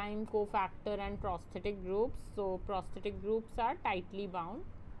coenzyme, cofactor and prosthetic groups. So prosthetic groups are tightly bound,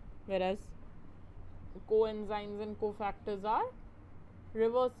 whereas coenzymes and cofactors are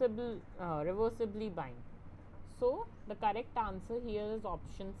reversibly bind. So the correct answer here is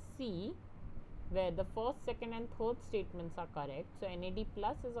option C, where the first, second and third statements are correct. So NAD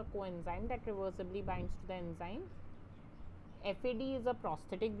plus is a coenzyme that reversibly binds to the enzyme. FAD is a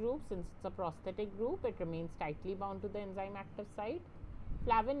prosthetic group. Since it's a prosthetic group, it remains tightly bound to the enzyme active site.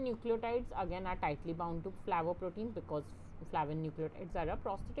 Flavin nucleotides again are tightly bound to flavoproteins because flavin nucleotides are a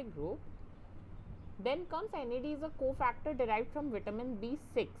prosthetic group. Then comes NAD is a cofactor derived from vitamin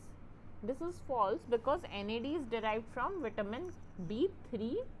B6. This is false because NAD is derived from vitamin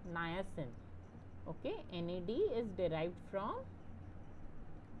B3 niacin. Okay, NAD is derived from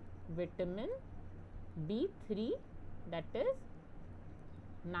vitamin B3, that is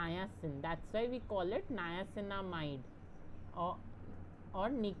niacin. That's why we call it niacinamide or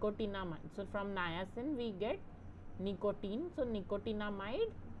nicotinamide. So from niacin we get nicotine. So nicotinamide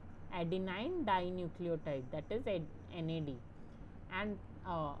adenine dinucleotide, that is NAD. And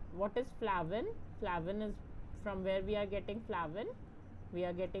what is flavin? Flavin is from where we are getting flavin? We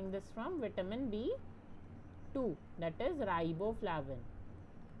are getting this from vitamin B2, that is riboflavin.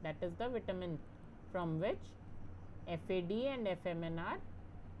 that is the vitamin from which FAD and FMN are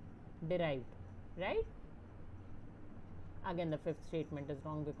derived, right? Again, the fifth statement is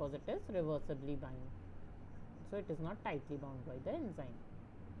wrong because it is reversibly bound, so it is not tightly bound by the enzyme.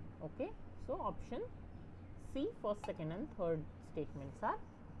 Okay, so option C, first, second and third statements are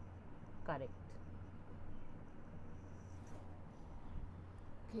correct.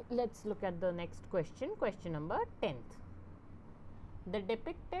 Okay, let's look at the next question, question number 10th. The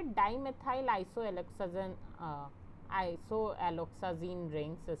depicted dimethyl isoalloxazine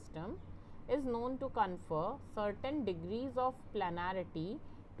ring system is known to confer certain degrees of planarity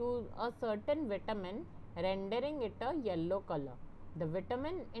to a certain vitamin, rendering it a yellow color. The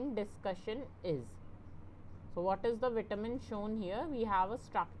vitamin in discussion is. So, what is the vitamin shown here? We have a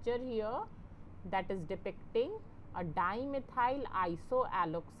structure here that is depicting a dimethyl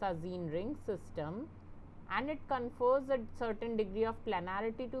isoalloxazine ring system, and it confers a certain degree of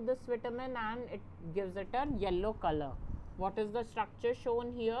planarity to this vitamin and it gives it a yellow color. What is the structure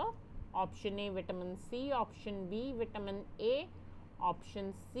shown here? Option A, vitamin C, option B, vitamin A,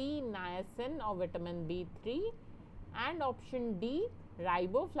 option C, niacin or vitamin B3, and option D,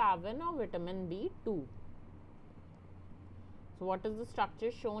 riboflavin or vitamin B2. So, what is the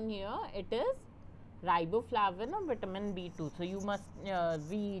structure shown here? It is riboflavin or vitamin B2. So, you must,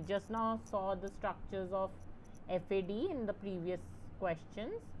 we just now saw the structures of FAD in the previous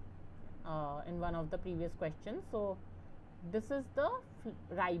questions, in one of the previous questions. So, this is the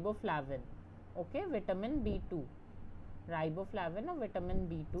riboflavin, okay, vitamin B2, riboflavin or vitamin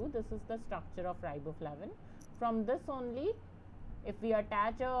B2. This is the structure of riboflavin. From this only, if we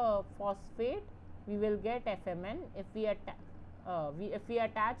attach a phosphate, we will get FMN. If we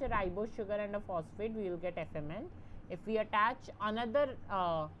attach a ribose sugar and a phosphate, we will get FMN. If we attach another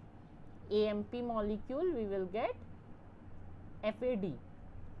AMP molecule, we will get FAD,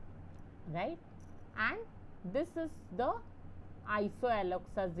 right? And this is the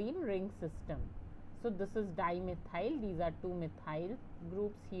isoalloxazine ring system. So, this is dimethyl, these are two methyl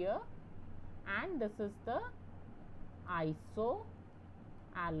groups here, and this is the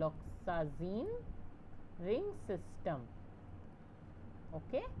isoalloxazine ring system,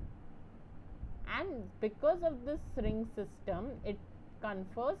 okay. And because of this ring system, it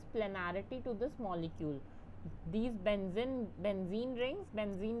confers planarity to this molecule. These benzene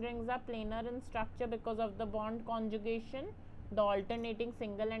rings are planar in structure because of the bond conjugation, the alternating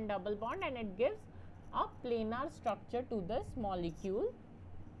single and double bond, and it gives a planar structure to this molecule,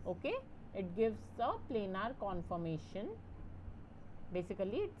 okay. It gives a planar conformation,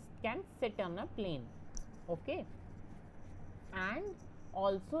 basically it can sit on a plane, okay. And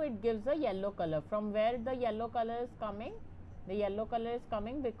also it gives a yellow color. From where the yellow color is coming? The yellow color is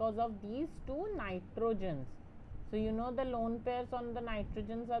coming because of these two nitrogens. So, you know the lone pairs on the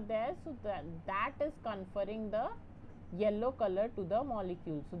nitrogens are there. So, that is conferring the yellow color to the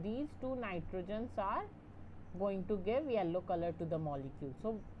molecule. So, these two nitrogens are going to give yellow color to the molecule.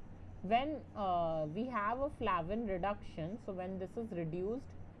 So, when we have a flavin reduction, so when this is reduced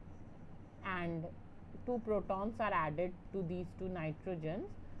and two protons are added to these two nitrogens,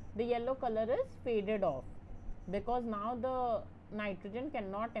 the yellow color is faded off, because now the nitrogen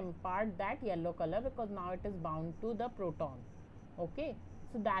cannot impart that yellow color because now it is bound to the proton, okay.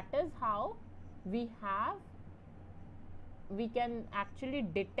 So, that is how we can actually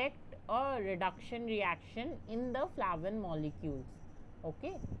detect a reduction reaction in the flavin molecules,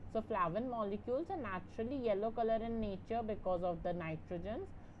 okay. So, flavin molecules are naturally yellow color in nature because of the nitrogens,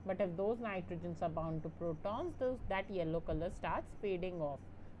 but if those nitrogens are bound to protons, that yellow color starts fading off,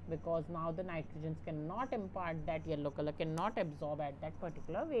 because now the nitrogens cannot impart that yellow color, cannot absorb at that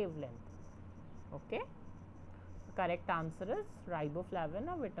particular wavelength, okay. The correct answer is riboflavin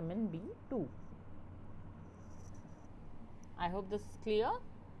or vitamin B2. I hope this is clear.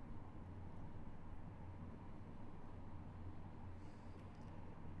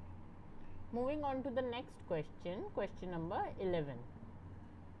 Moving on to the next question, question number 11.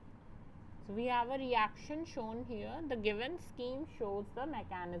 So, we have a reaction shown here. The given scheme shows the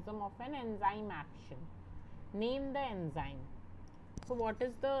mechanism of an enzyme action. Name the enzyme. So, what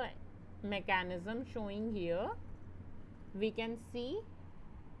is the mechanism showing here? We can see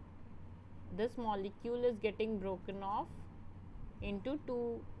this molecule is getting broken off into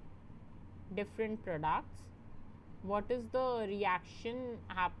two different products. What is the reaction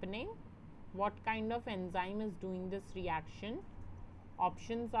happening? What kind of enzyme is doing this reaction?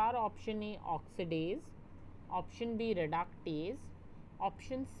 Options are option A, oxidase, option B, reductase,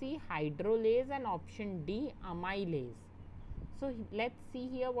 option C, hydrolase, and option D, amylase. So, let's see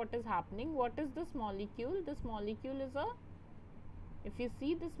here what is happening. What is this molecule? This molecule is a if you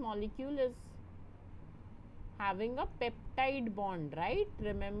see, this molecule is having a peptide bond, right?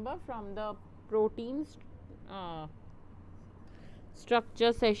 Remember from the proteins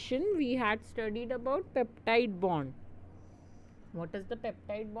structure session we had studied about peptide bond. What is the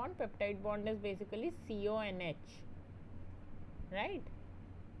peptide bond? Peptide bond is basically CONH, right?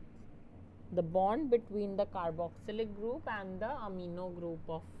 The bond between the carboxylic group and the amino group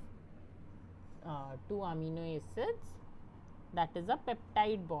of two amino acids, that is a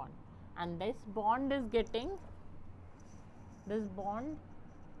peptide bond, and this bond is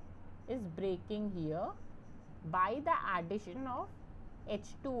breaking here by the addition of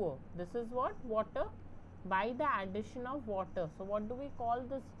H2O. This is what? Water. By the addition of water. So what do we call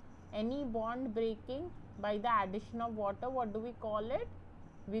this? Any bond breaking by the addition of water, what do we call it?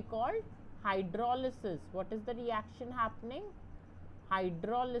 We call hydrolysis. What is the reaction happening?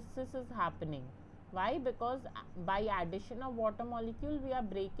 Hydrolysis is happening. Why? Because by addition of water molecule we are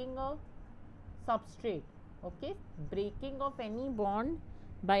breaking a substrate. Okay, breaking of any bond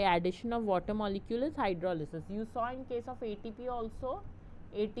by addition of water molecule is hydrolysis. You saw in case of ATP also,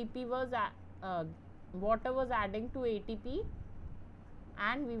 ATP was water was adding to ATP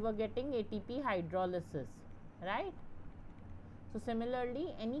and we were getting ATP hydrolysis, right? So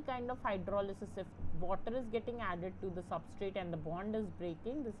similarly, any kind of hydrolysis, if water is getting added to the substrate and the bond is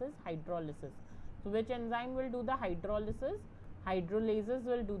breaking, this is hydrolysis. So which enzyme will do the hydrolysis? Hydrolases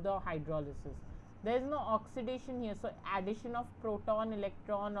will do the hydrolysis. There is no oxidation here, so addition of proton,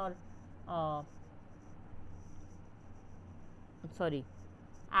 electron, or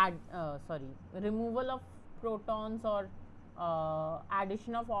removal of protons or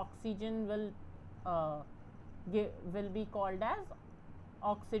addition of oxygen will be called as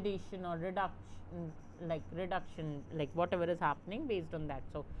oxidation or reduction, like whatever is happening based on that.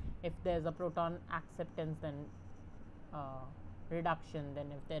 So if there is a proton acceptance, then reduction,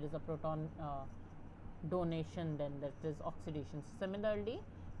 then if there is a proton donation, then that is oxidation. Similarly,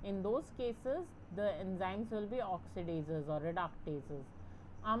 in those cases the enzymes will be oxidases or reductases.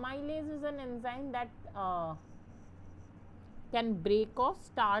 Amylase is an enzyme that can break off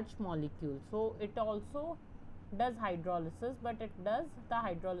starch molecules. So it also does hydrolysis, but it does the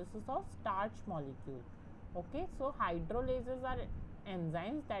hydrolysis of starch molecule. Okay, so hydrolases are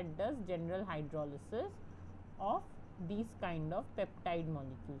enzymes that does general hydrolysis of these kind of peptide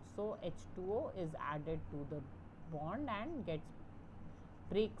molecules. So H2O is added to the bond and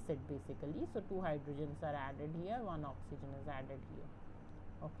breaks it basically. So two hydrogens are added here, one oxygen is added here.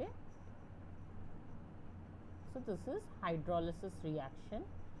 Okay, so this is hydrolysis reaction.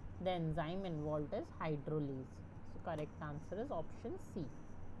 The enzyme involved is hydrolase. So correct answer is option C.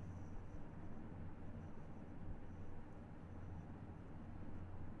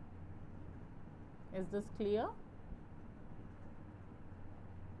 Is this clear?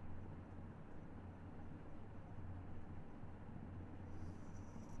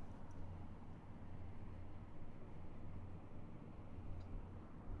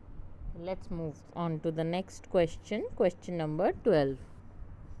 Let's move on to the next question. Question number 12.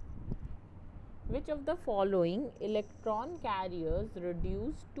 Which of the following electron carriers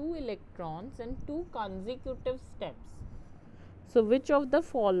reduce 2 electrons in 2 consecutive steps? So which of the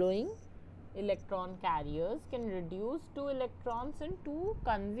following electron carriers can reduce 2 electrons in 2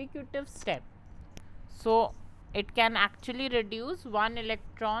 consecutive steps? So it can actually reduce 1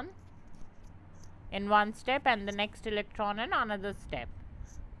 electron in one step and the next electron in another step.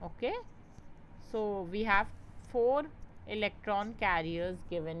 Okay, so we have 4 electron carriers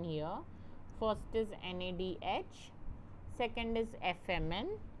given here. First is NADH, second is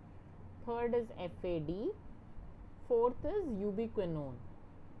FMN, third is FAD, fourth is ubiquinone.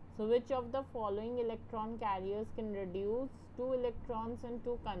 So which of the following electron carriers can reduce 2 electrons in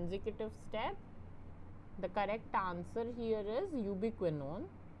 2 consecutive steps? The correct answer here is ubiquinone.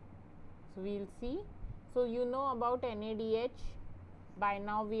 So we will see. So you know about NADH. By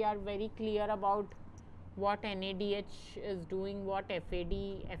now we are very clear about what NADH is doing, what FAD,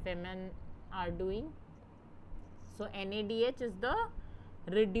 FMN are doing. So NADH is the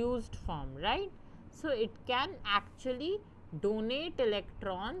reduced form, right? So it can actually donate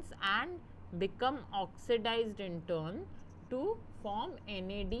electrons and become oxidized in turn to form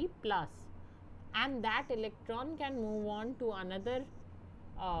NAD plus, and that electron can move on to another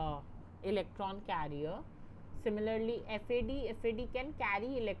electron carrier. Similarly, FAD can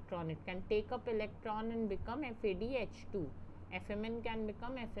carry electron. It can take up electron and become FADH2. FMN can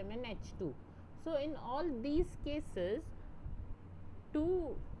become FMNH2. So in all these cases,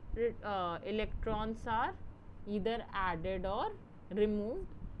 2 electrons are either added or removed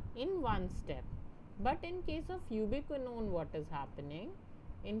in one step. But in case of ubiquinone, what is happening?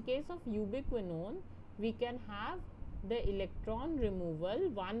 In case of ubiquinone, we can have the electron removal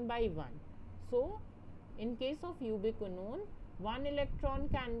one by one. So, in case of ubiquinone, one electron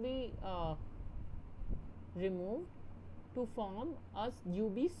can be removed to form a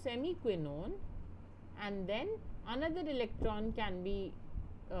UB semiquinone, and then another electron can be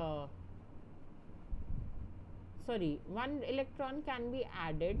one electron can be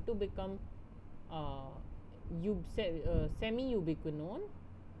added to become semi-ubiquinone,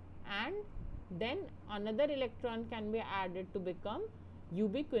 and then another electron can be added to become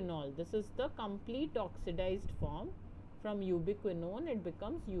ubiquinol. This is the complete oxidized form. From ubiquinone it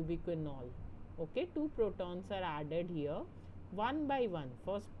becomes ubiquinol. Okay, two protons are added here one by one.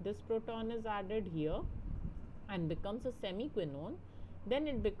 First this proton is added here and becomes a semiquinone, then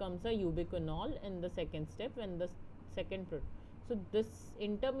it becomes a ubiquinol in the second step when the second proton. So this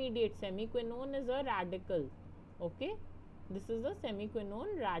intermediate semiquinone is a radical. Okay, this is a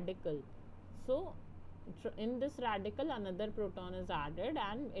semiquinone radical. So in this radical another proton is added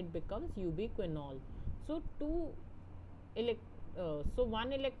and it becomes ubiquinol. So so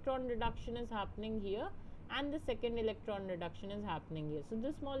one electron reduction is happening here and the second electron reduction is happening here. So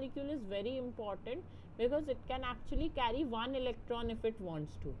this molecule is very important because it can actually carry one electron if it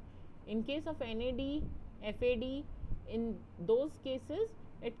wants to. In case of NAD, FAD, in those cases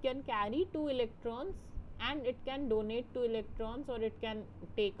it can carry 2 electrons and it can donate 2 electrons or it can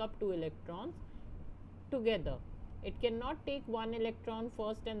take up 2 electrons together. It cannot take one electron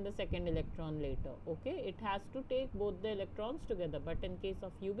first and the second electron later. Okay, it has to take both the electrons together. But in case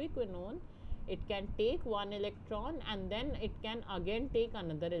of ubiquinone, it can take one electron and then it can again take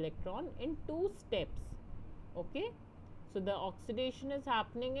another electron in 2 steps. Okay, so the oxidation is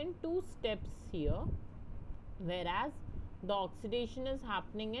happening in 2 steps here, whereas the oxidation is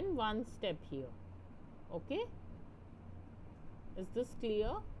happening in 1 step here. Okay, is this clear?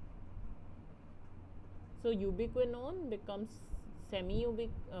 So ubiquinone becomes UB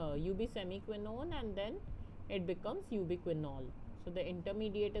semiquinone and then it becomes ubiquinol. So the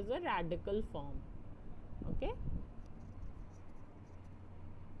intermediate is a radical form. Okay.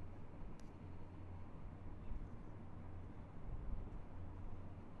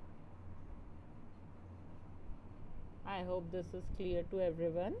 I hope this is clear to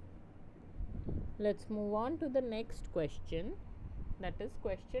everyone. Let's move on to the next question, that is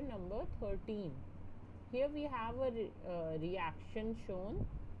question number 13. Here we have a reaction shown.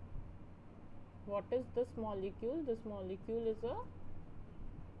 What is this molecule? This molecule is a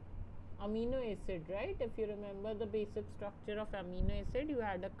amino acid, right? If you remember the basic structure of amino acid, you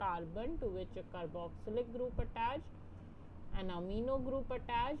had a carbon to which a carboxylic group attached, an amino group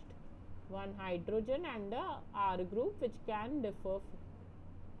attached, one hydrogen and a R group which can differ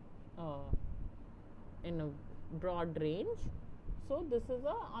in a broad range. So this is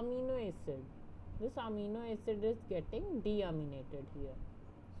a amino acid. This amino acid is getting deaminated here.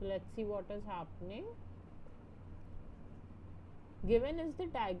 So let's see what is happening. Given is the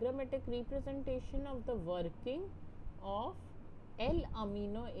diagrammatic representation of the working of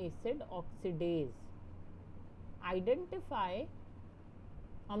L-amino acid oxidase. Identify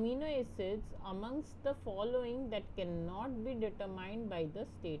amino acids amongst the following that cannot be determined by the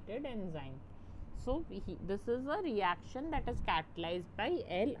stated enzyme. So this is a reaction that is catalyzed by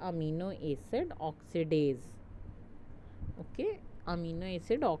L-amino acid oxidase. Okay, amino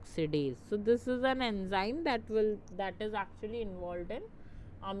acid oxidase. So this is an enzyme that is actually involved in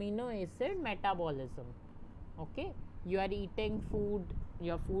amino acid metabolism. Okay, you are eating food,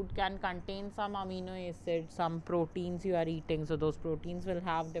 your food can contain some amino acid, some proteins you are eating, so those proteins will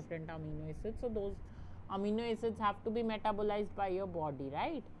have different amino acids. So those amino acids have to be metabolized by your body,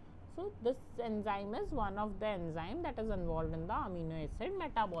 right? So this enzyme is one of the enzyme that is involved in the amino acid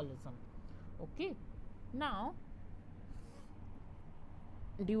metabolism. Okay, now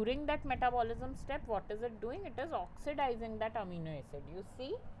during that metabolism step, what is it doing? It is oxidizing that amino acid. You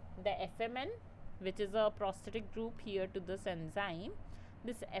see the FMN, which is a prosthetic group here to this enzyme.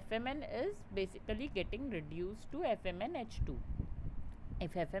 This FMN is basically getting reduced to FMNH2.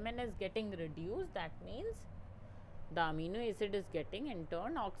 If FMN is getting reduced, that means the amino acid is getting in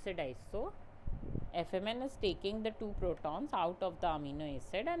turn oxidized. So FMN is taking the 2 protons out of the amino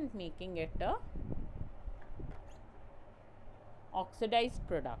acid and making it a oxidized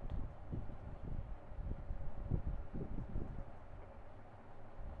product.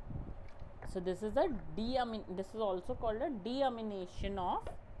 So this is also called a deamination of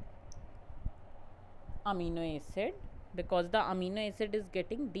amino acid, because the amino acid is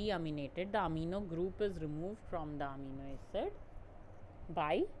getting deaminated. The amino group is removed from the amino acid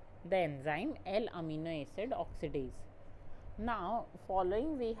by the enzyme L-amino acid oxidase. Now,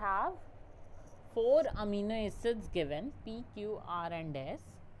 following we have 4 amino acids given, P, Q, R and S.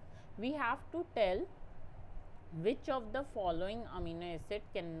 We have to tell which of the following amino acid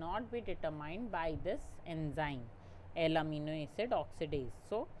cannot be determined by this enzyme L-amino acid oxidase.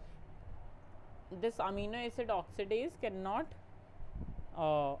 So, this amino acid oxidase cannot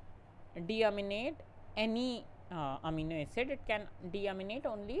deaminate any amino acid. It can deaminate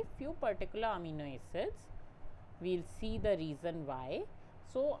only few particular amino acids. We will see the reason why.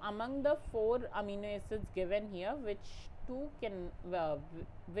 So, among the 4 amino acids given here, which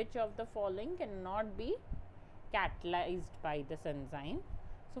of the following cannot be catalyzed by this enzyme?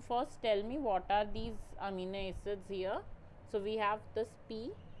 So, first tell me what are these amino acids here. So, we have this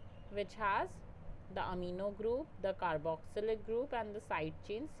P, which has the amino group, the carboxylic group and the side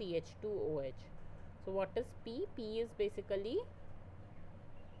chain CH2OH. So, what is P? P is basically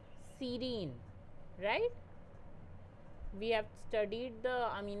serine, right? We have studied the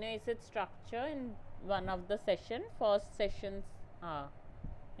amino acid structure in one of the sessions,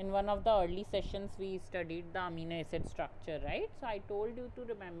 in one of the early sessions we studied the amino acid structure, right? So, I told you to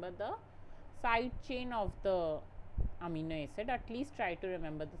remember the side chain of the amino acid, at least try to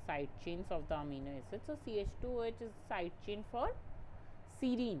remember the side chains of the amino acid. So, CH2OH is the side chain for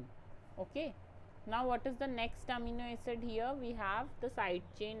serine, okay. Now, what is the next amino acid here? We have the side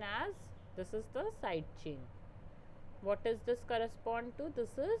chain as, this is the side chain. What does this correspond to?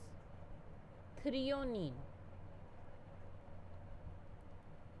 This is threonine,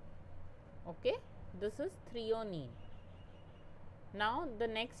 okay. This is threonine. Now, the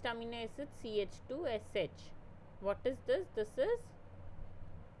next amino acid CH2SH. What is this? This is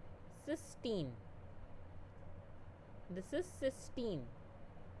cysteine. This is cysteine,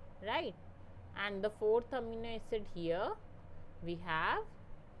 right? And the fourth amino acid here we have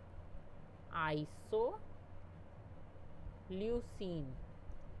isoleucine,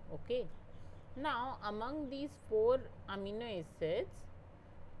 okay. Now, among these 4 amino acids,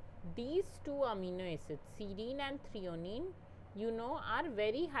 these 2 amino acids serine and threonine, you know, are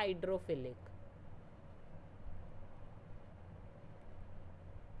very hydrophilic,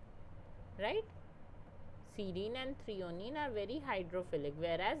 right? Serine and threonine are very hydrophilic,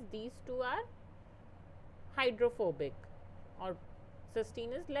 whereas these 2 are hydrophobic, or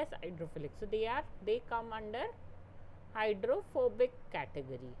cysteine is less hydrophilic. So, they come under hydrophobic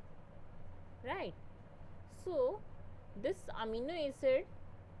category, right? So, this amino acid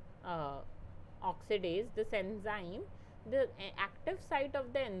oxidase, this enzyme, the active site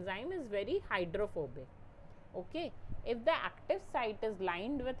of the enzyme is very hydrophobic, okay. If the active site is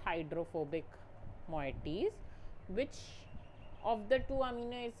lined with hydrophobic moieties, which of the 2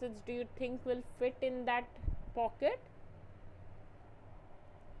 amino acids do you think will fit in that pocket?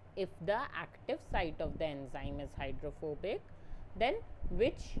 If the active site of the enzyme is hydrophobic, then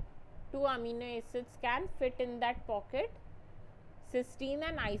which 2 amino acids can fit in that pocket? Cysteine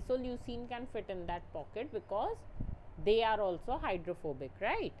and isoleucine can fit in that pocket because they are also hydrophobic,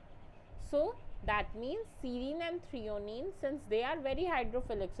 right? So, that means serine and threonine, since they are very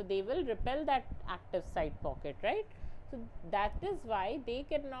hydrophilic, so they will repel that active site pocket, right? So, that is why they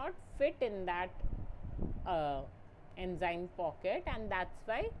cannot fit in that enzyme pocket, and that's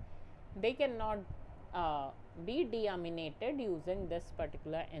why they cannot be deaminated using this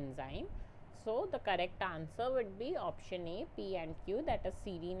particular enzyme. So, the correct answer would be option A, P and Q, that is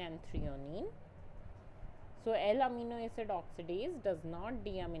serine and threonine. So, L-amino acid oxidase does not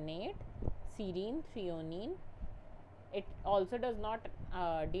deaminate serine, threonine. It also does not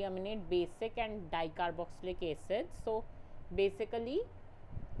deaminate basic and dicarboxylic acids. So, basically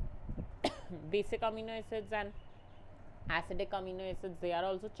basic amino acids and acidic amino acids, they are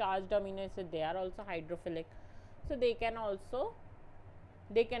also charged amino acids, they are also hydrophilic. So, they cannot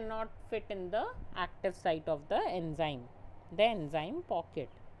fit in the active site of the enzyme pocket,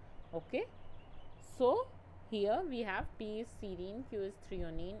 okay. So, here we have P is serine, Q is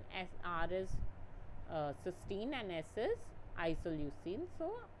threonine, R is cysteine and S is isoleucine.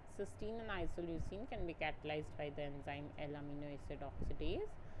 So, cysteine and isoleucine can be catalyzed by the enzyme L-amino acid oxidase,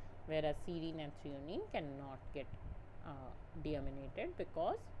 whereas serine and threonine cannot get deaminated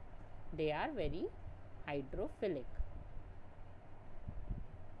because they are very hydrophilic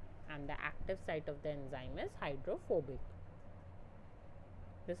and the active site of the enzyme is hydrophobic.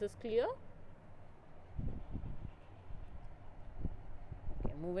 This is clear?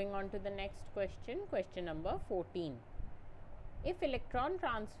 Okay, moving on to the next question, question number 14. If electron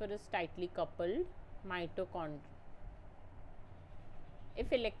transfer is tightly coupled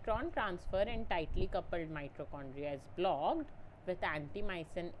if electron transfer in tightly coupled mitochondria is blocked, with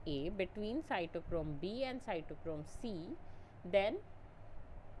antimycin A between cytochrome B and cytochrome C, then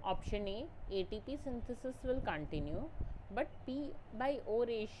option A, ATP synthesis will continue, but P by O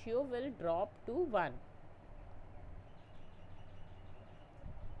ratio will drop to 1.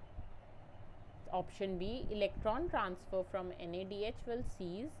 Option B, electron transfer from NADH will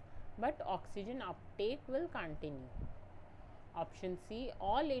cease, but oxygen uptake will continue. Option C,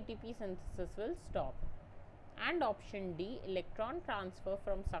 all ATP synthesis will stop. And option D, electron transfer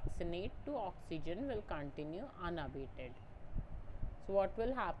from succinate to oxygen will continue unabated. So what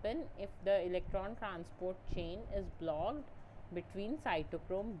will happen if the electron transport chain is blocked between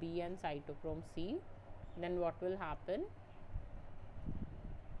cytochrome B and cytochrome C? Then what will happen?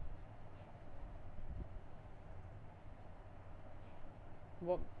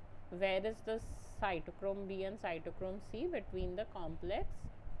 Where is the cytochrome B and cytochrome C? Between the complex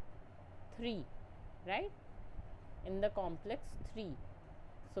 3, right? In the complex 3.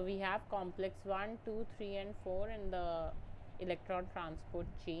 So we have complex 1, 2, 3 and 4 in the electron transport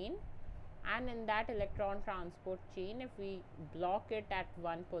chain, and in that electron transport chain, if we block it at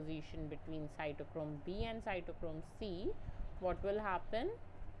one position between cytochrome B and cytochrome C, what will happen?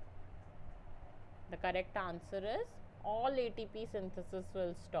 The correct answer is all ATP synthesis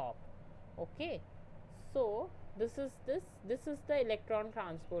will stop. Okay, so this is the electron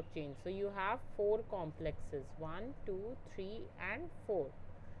transport chain. So you have 4 complexes, 1, 2, 3 and 4,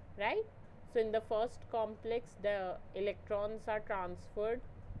 right? So in the first complex, the electrons are transferred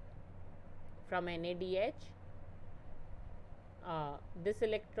from NADH. This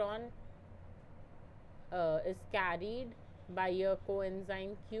electron is carried by a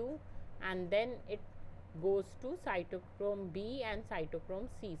coenzyme Q, and then it goes to cytochrome B and cytochrome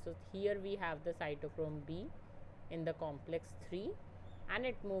C. So here we have the cytochrome B in the complex 3, and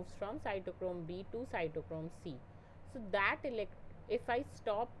it moves from cytochrome B to cytochrome C. So that if I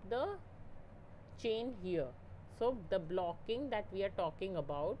stop the chain here, so the blocking that we are talking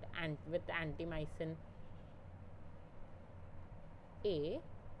about, and with antimycin A,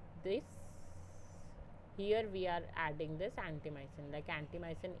 this here we are adding this antimycin, like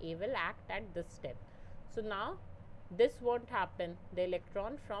antimycin A will act at this step. So now this won't happen. The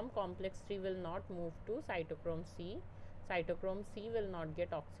electron from complex 3 will not move to cytochrome C. Cytochrome C will not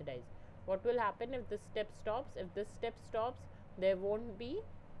get oxidized. What will happen if this step stops? If this step stops, there won't be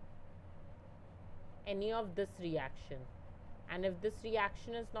any of this reaction. And if this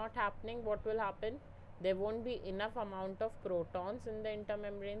reaction is not happening, what will happen? There won't be enough amount of protons in the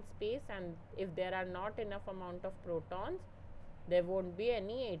intermembrane space, and if there are not enough amount of protons, there won't be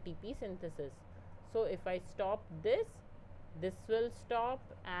any ATP synthesis. So if I stop this, this will stop,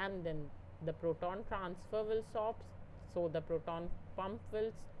 and then the proton transfer will stop, so the proton pump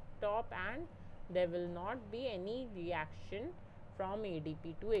will stop, and there will not be any reaction from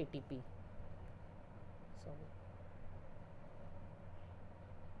ADP to ATP.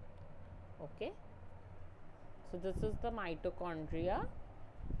 Okay, so this is the mitochondria,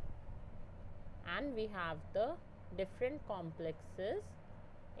 and we have the different complexes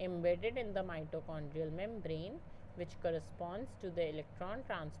embedded in the mitochondrial membrane, which corresponds to the electron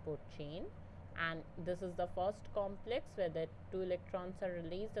transport chain. And this is the first complex where the 2 electrons are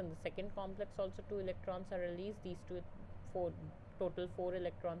released, and the second complex also 2 electrons are released. These total 4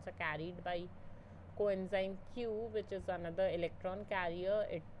 electrons are carried by coenzyme Q, which is another electron carrier.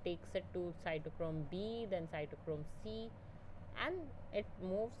 It takes it to cytochrome B, then cytochrome C, and it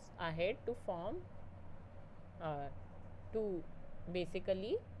moves ahead to form to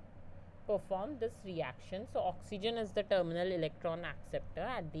basically perform this reaction. So oxygen is the terminal electron acceptor.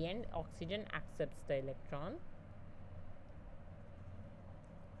 At the end, oxygen accepts the electron,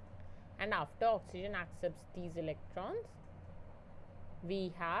 and after oxygen accepts these electrons,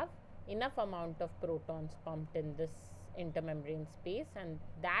 we have enough amount of protons pumped in this intermembrane space, and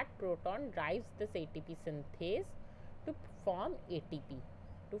that proton drives this ATP synthase to form ATP,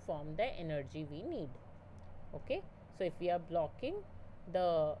 to form the energy we need. Okay, so if we are blocking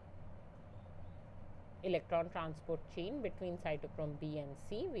the electron transport chain between cytochrome B and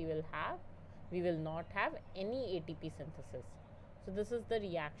C, we will not have any ATP synthesis. So this is the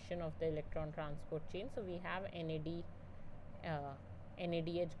reaction of the electron transport chain. So we have NADH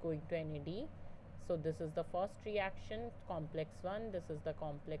going to NAD. So this is the first reaction, complex 1, this is the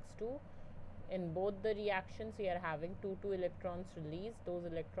complex 2. In both the reactions, we are having 2 electrons released. Those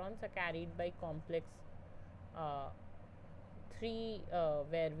electrons are carried by complex 3,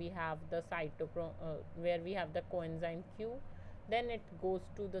 where we have the coenzyme Q. Then it goes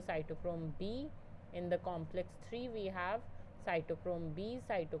to the cytochrome B. In the complex 3, we have cytochrome B,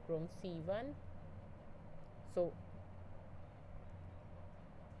 cytochrome C1. So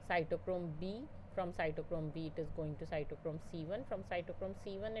cytochrome B. From cytochrome B it is going to cytochrome C1. From cytochrome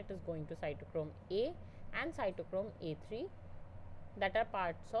C1 it is going to cytochrome A and cytochrome A3, that are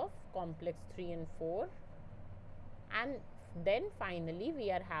parts of complex 3 and 4. And then finally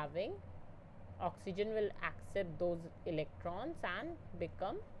we are having oxygen will accept those electrons and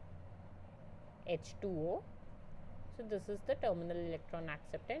become H2O. So this is the terminal electron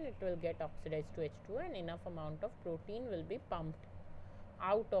acceptance. It will get oxidized to H2O and enough amount of protein will be pumped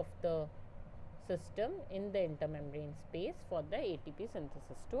out of the system in the intermembrane space for the ATP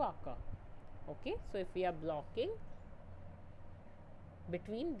synthesis to occur. Okay, so if we are blocking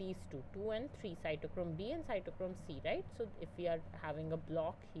between these two, 2 and 3, cytochrome B and cytochrome C, right? So if we are having a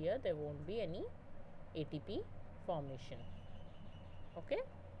block here, there won't be any ATP formation. Okay.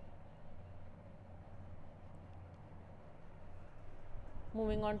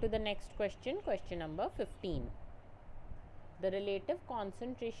 Moving on to the next question, question number 15. The relative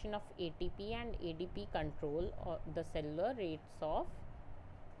concentration of ATP and ADP control the cellular rates of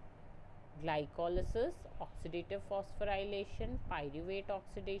glycolysis, oxidative phosphorylation, pyruvate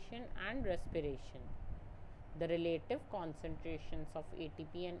oxidation and respiration. The relative concentrations of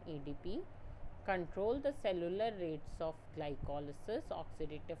ATP and ADP control the cellular rates of glycolysis,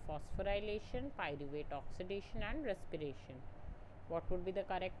 oxidative phosphorylation, pyruvate oxidation and respiration. What would be the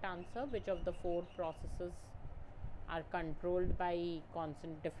correct answer? Which of the 4 processes are controlled by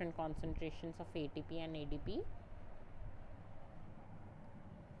different concentrations of ATP and ADP?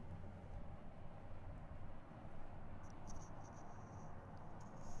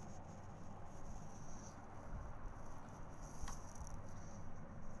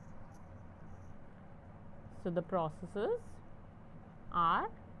 So the processes are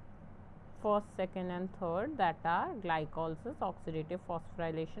first, second and third, that are glycolysis, oxidative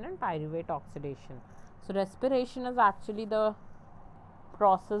phosphorylation and pyruvate oxidation. So respiration is actually the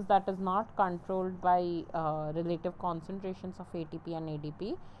process that is not controlled by relative concentrations of ATP and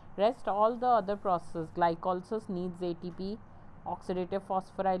ADP. Rest all the other processes, glycolysis needs ATP, oxidative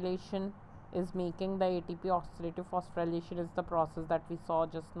phosphorylation is making the ATP, oxidative phosphorylation is the process that we saw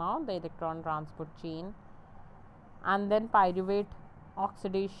just now, the electron transport chain, and then pyruvate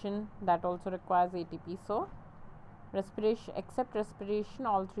oxidation, that also requires ATP. So respiration, except respiration,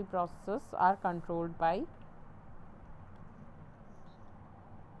 all 3 processes are controlled by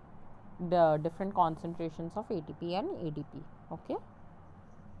the different concentrations of ATP and ADP. Okay.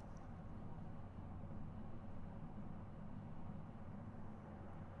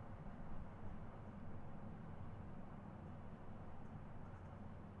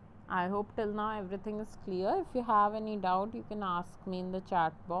 I hope till now everything is clear. If you have any doubt, you can ask me in the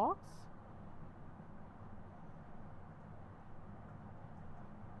chat box.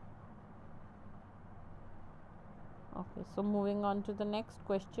 Okay, so moving on to the next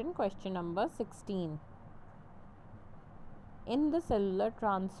question, question number 16. In the cellular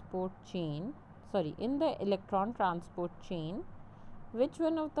transport chain, in the electron transport chain, which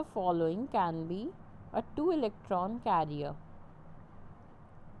one of the following can be a 2-electron carrier?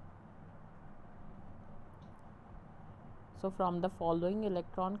 So from the following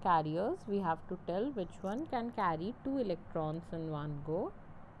electron carriers, we have to tell which one can carry 2 electrons in one go.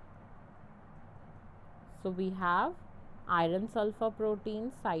 So we have iron sulfur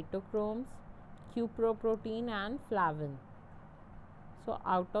proteins, cytochromes, cuproprotein and flavin. So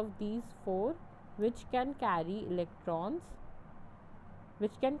out of these 4, which can carry electrons,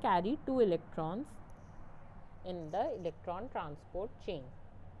 which can carry 2 electrons in the electron transport chain?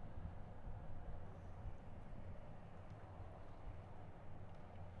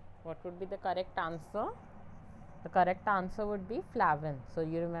 What would be the correct answer? The correct answer would be flavin. So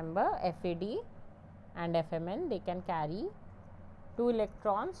you remember FAD and FMN, they can carry 2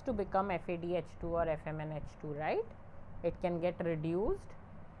 electrons to become FADH2 or FMNH2, right? It can get reduced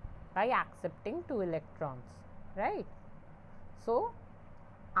by accepting 2 electrons, right? So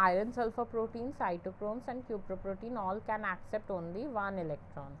iron sulfur protein, cytochromes and cuproprotein all can accept only 1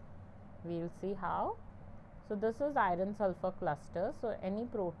 electron. We will see how. So this is iron sulfur cluster. So any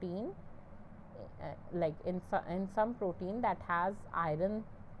protein like in some protein that has iron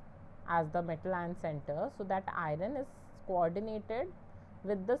as the metal ion center, so that iron is coordinated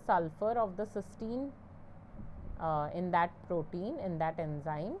with the sulfur of the cysteine in that protein, in that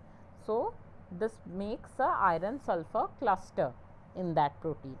enzyme. So this makes a iron sulfur cluster in that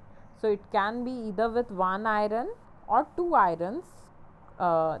protein. So it can be either with 1 iron or 2 irons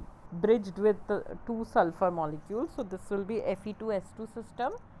bridged with 2 sulfur molecules. So this will be Fe2S2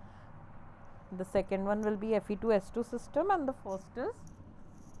 system, the second one will be Fe2S2 system, and the first is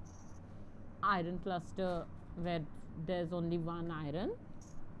iron cluster where there is only 1 iron.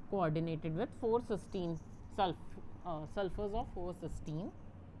 coordinated with 4 cysteine sulfurs of 4 cysteine.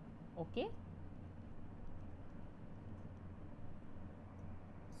 Okay.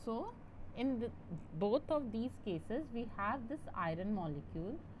 So in both of these cases we have this iron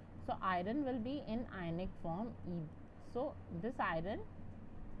molecule. So iron will be in ionic form. So this iron,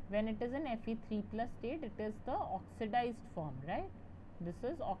 when it is in Fe3 plus state, it is the oxidized form, right? This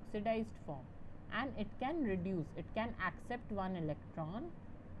is oxidized form, and it can reduce, it can accept one electron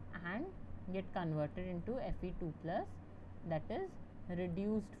and get converted into Fe2 plus, that is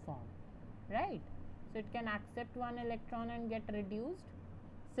reduced form, right? So it can accept one electron and get reduced.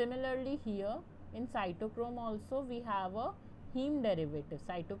 Similarly here in cytochrome also we have a heme derivative.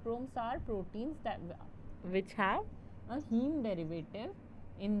 Cytochromes are proteins that which have a heme derivative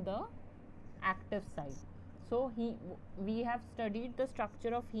in the active site. So we have studied the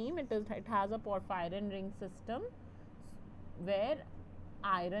structure of heme. It has a porphyrin ring system where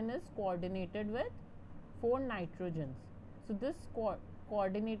iron is coordinated with 4 nitrogens. So this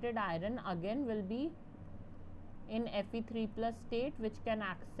coordinated iron again will be in Fe3 plus state, which can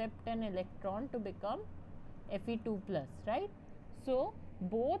accept an electron to become Fe2 plus, right? So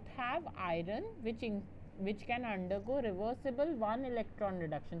both have iron which can undergo reversible 1 electron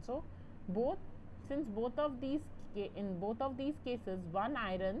reduction. So since both of these cases one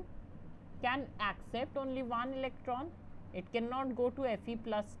iron can accept only 1 electron, it cannot go to Fe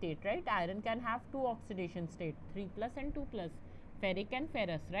plus state, right? Iron can have 2 oxidation state, 3 plus and 2 plus, ferric and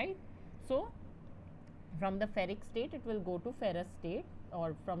ferrous, right? So from the ferric state it will go to ferrous state,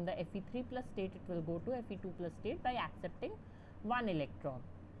 or from the Fe3 plus state it will go to Fe2 plus state by accepting 1 electron.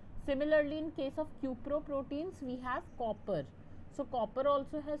 Similarly, in case of cuproproteins we have copper. So copper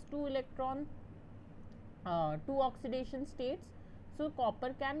also has 2 electron, 2 oxidation states. So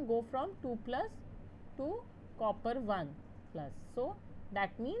copper can go from 2 plus to copper 1 plus. So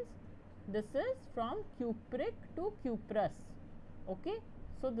that means this is from cupric to cuprous. Okay.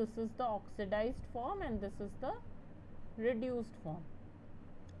 So this is the oxidized form and this is the reduced form.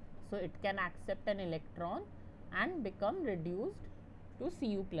 So it can accept an electron and become reduced to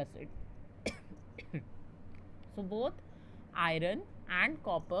Cu plus it. So both iron and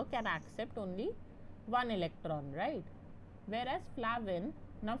copper can accept only 1 electron, right? Whereas flavin,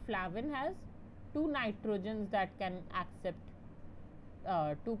 now flavin has 2 nitrogens that can accept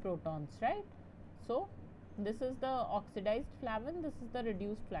 2 protons, right? So this is the oxidized flavin, this is the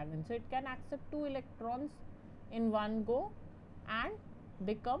reduced flavin. So it can accept 2 electrons in one go and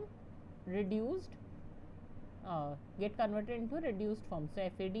become reduced, get converted into reduced form. So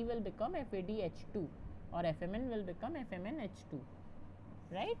FAD will become FADH2 or FMN will become FMNH2,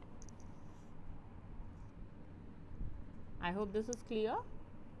 right? I hope this is clear.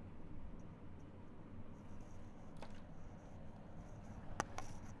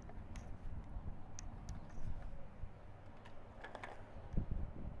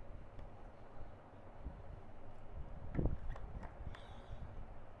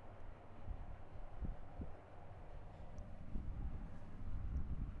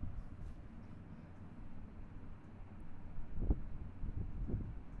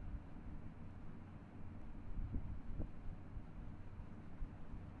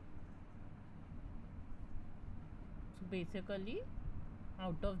 Basically,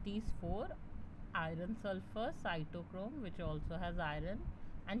 out of these 4, iron, sulfur, cytochrome, which also has iron,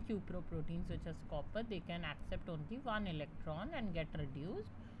 and cuproproteins, which has copper, they can accept only 1 electron and get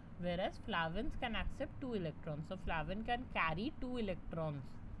reduced, whereas flavins can accept 2 electrons. So flavin can carry 2 electrons,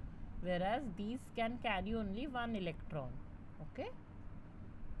 whereas these can carry only 1 electron. Okay.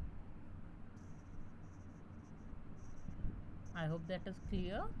 I hope that is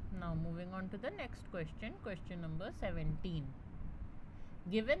clear. Now moving on to the next question, question number 17.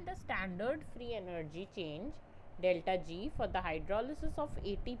 Given the standard free energy change delta G for the hydrolysis of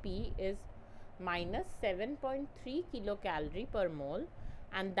ATP is minus 7.3 kilocalorie per mole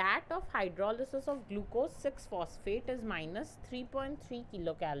and that of hydrolysis of glucose 6-phosphate is minus 3.3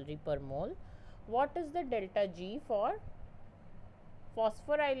 kilocalorie per mole, what is the delta G for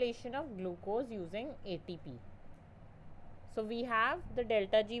phosphorylation of glucose using ATP? So we have the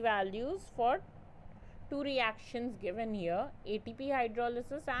delta G values for 2 reactions given here, ATP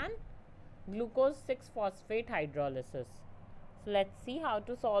hydrolysis and glucose 6-phosphate hydrolysis. So let's see how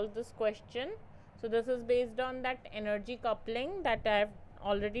to solve this question. So this is based on that energy coupling that I have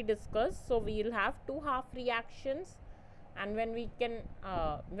already discussed. So we will have 2 half reactions, and when we can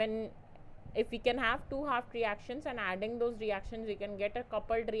if we can have 2 half reactions and adding those reactions we can get a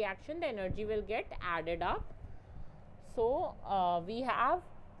coupled reaction, the energy will get added up. So we have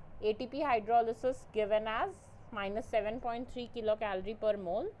ATP hydrolysis given as minus 7.3 kilocalorie per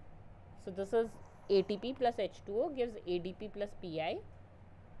mole So this is ATP plus H2O gives ADP plus Pi,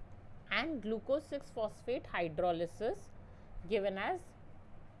 and glucose 6-phosphate hydrolysis given as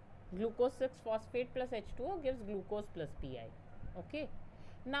glucose 6-phosphate plus H2O gives glucose plus Pi. Okay.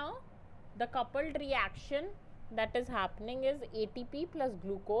 Now the coupled reaction that is happening is ATP plus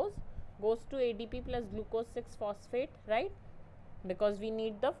glucose goes to ADP plus glucose 6-phosphate, right? Because we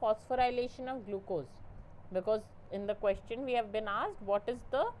need the phosphorylation of glucose, because in the question we have been asked what is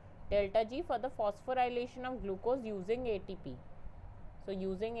the delta G for the phosphorylation of glucose using ATP. So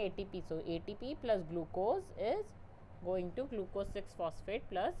using ATP, so ATP plus glucose is going to glucose 6-phosphate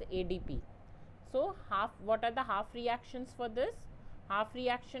plus ADP. So what are the half reactions for this? Half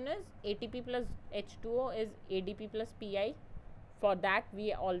reaction is ATP plus H2O is ADP plus Pi. For that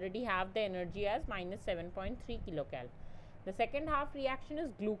we already have the energy as minus 7.3 kilocal. The second half reaction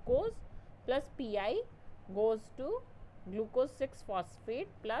is glucose plus Pi goes to glucose 6-phosphate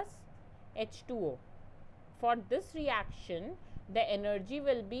plus H2O. For this reaction the energy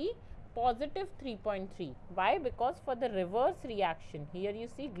will be positive 3.3. Why? Because for the reverse reaction, here you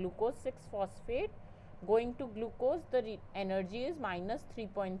see glucose 6-phosphate going to glucose, the energy is minus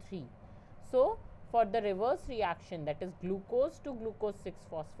 3.3. So for the reverse reaction, that is glucose to glucose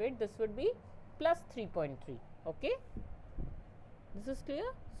 6-phosphate, this would be plus 3.3. Okay, this is clear.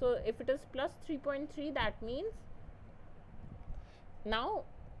 So if it is plus 3.3, that means now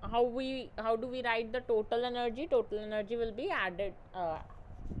how do we write the total energy? Total energy will be added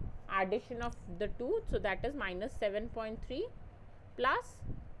addition of the two, so that is minus 7.3 plus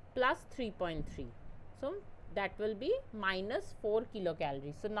 3.3. So that will be minus 4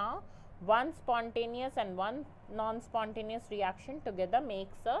 kilocalories. So now one spontaneous and one non-spontaneous reaction together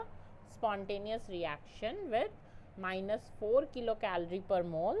makes a spontaneous reaction with minus 4 kilocalorie per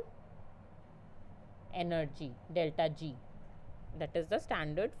mole energy, delta G. That is the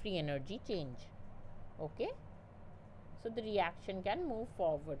standard free energy change. Okay. So the reaction can move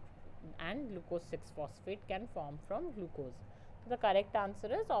forward and glucose 6-phosphate can form from glucose. So the correct answer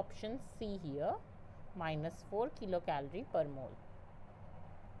is option C here, minus 4 kilocalorie per mole.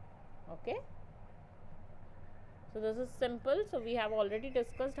 Okay. So this is simple. So we have already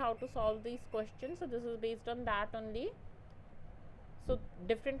discussed how to solve these questions. So this is based on that only. So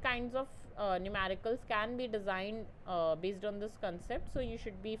different kinds of numericals can be designed based on this concept. So you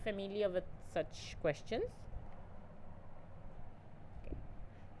should be familiar with such questions. Okay.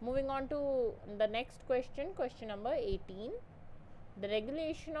 Moving on to the next question, question number 18. The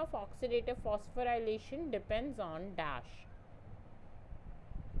regulation of oxidative phosphorylation depends on dash.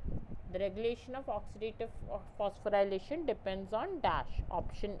 The regulation of oxidative phosphorylation depends on dash.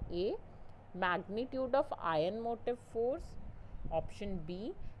 Option A, magnitude of ion motive force. Option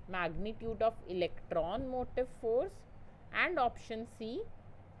B, magnitude of electron motive force. And option C,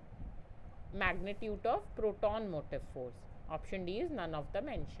 magnitude of proton motive force. Option D is none of the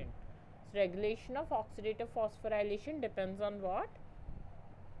mentioned. So regulation of oxidative phosphorylation depends on what?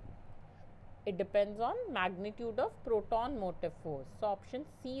 It depends on magnitude of proton motive force. So option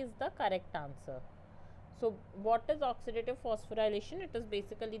C is the correct answer. So what is oxidative phosphorylation? It is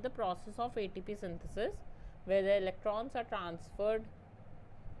basically the process of ATP synthesis where the electrons are transferred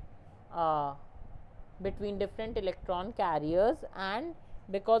between different electron carriers, and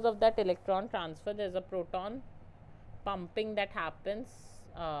because of that electron transfer there is a proton pumping that happens,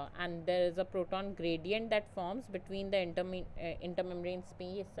 and there is a proton gradient that forms between the intermembrane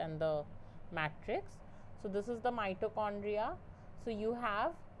space and the matrix. So this is the mitochondria. So you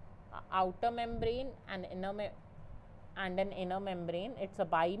have outer membrane and an inner membrane. It's a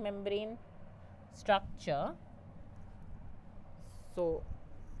bimembrane structure. So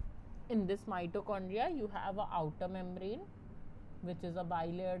in this mitochondria you have a outer membrane which is a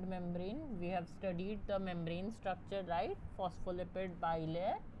bilayered membrane. We have studied the membrane structure, right? Phospholipid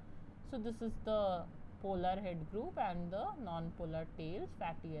bilayer. So this is the polar head group and the non-polar tails,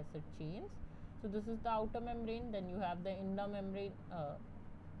 fatty acid chains. So this is the outer membrane, then you have the inner membrane,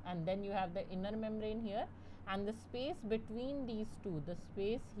 and then you have the inner membrane here, and the space between these two, the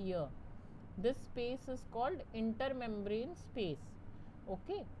space here, this space is called intermembrane space.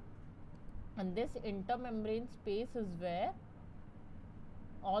 Okay, and this intermembrane space is where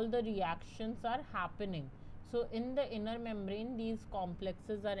all the reactions are happening. So in the inner membrane these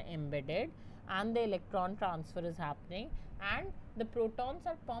complexes are embedded and the electron transfer is happening, and the protons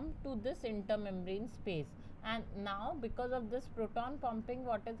are pumped to this intermembrane space. And now because of this proton pumping,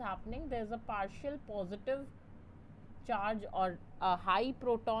 what is happening, there is a partial positive charge or a high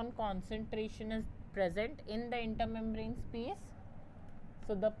proton concentration is present in the intermembrane space.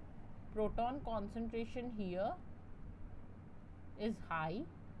 So the proton concentration here is high,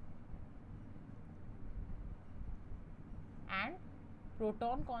 and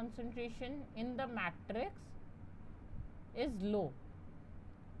proton concentration in the matrix is low.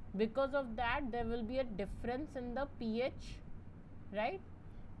 Because of that, there will be a difference in the pH, right?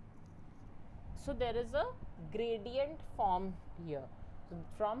 So there is a gradient formed here. So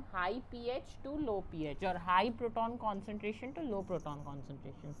from high pH to low pH, or high proton concentration to low proton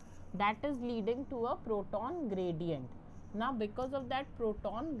concentration, that is leading to a proton gradient. Now because of that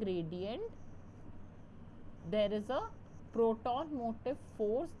proton gradient, there is a proton motive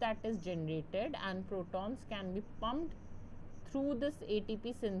force that is generated, and protons can be pumped through this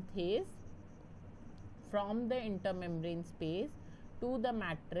ATP synthase from the intermembrane space to the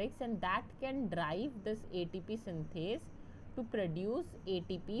matrix, and that can drive this ATP synthase to produce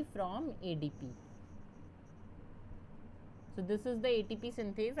ATP from ADP. So this is the ATP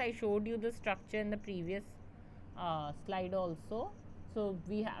synthase. I showed you the structure in the previous slide also. So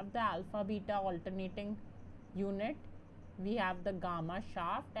we have the alpha beta alternating unit, we have the gamma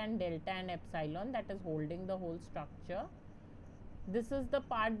shaft, and delta and epsilon that is holding the whole structure. This is the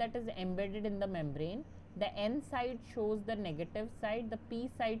part that is embedded in the membrane. The N side shows the negative side, the P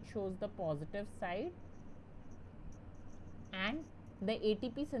side shows the positive side, and the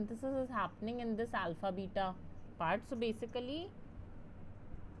ATP synthesis is happening in this alpha beta part. So basically,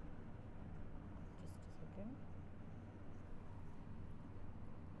 just a second.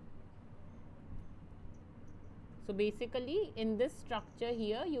 So basically in this structure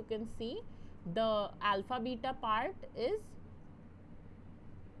here, you can see the alpha beta part is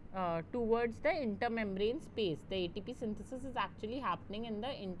towards the intermembrane space. The ATP synthesis is actually happening in the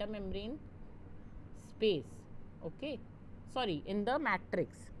intermembrane space. Okay, sorry, in the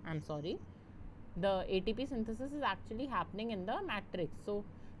matrix. I'm sorry. The ATP synthesis is actually happening in the matrix. So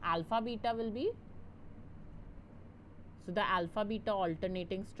alpha beta will be, so the alpha beta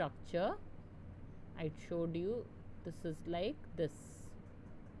alternating structure I showed you, this is like this.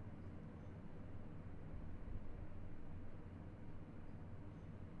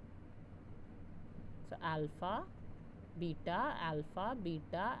 So alpha, beta, alpha,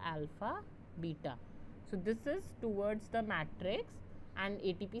 beta, alpha, beta. So this is towards the matrix, and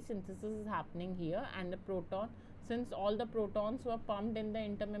ATP synthesis is happening here, and the proton, since all the protons were pumped in the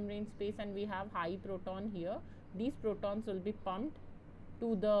intermembrane space and we have high proton here, these protons will be pumped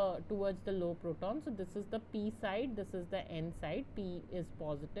to the towards the low proton. So this is the P side, this is the N side. P is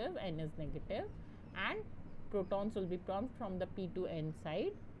positive, N is negative, and protons will be pumped from the P to N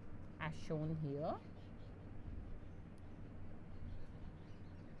side as shown here.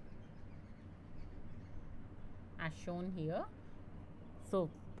 As shown here. So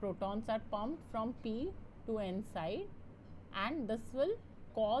protons are pumped from P to N side, and this will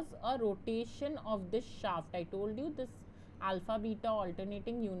cause a rotation of this shaft. I told you this alpha beta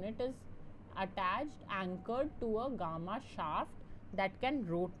alternating unit is attached, anchored to a gamma shaft that can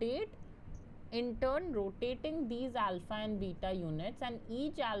rotate, in turn rotating these alpha and beta units, and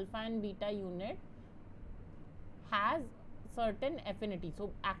each alpha and beta unit has certain affinity.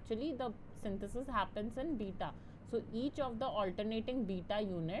 So actually the synthesis happens in beta. So each of the alternating beta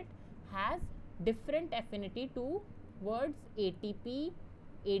unit has different affinity towards ATP,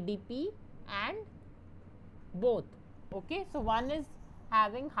 ADP, and both. Okay, so one is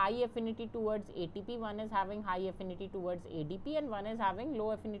having high affinity towards ATP, one is having high affinity towards ADP, and one is having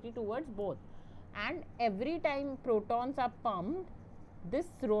low affinity towards both. And every time protons are pumped, this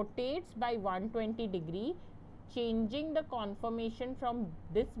rotates by 120 degree, changing the conformation from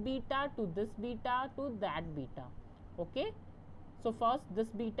this beta to this beta to that beta. Okay, so first this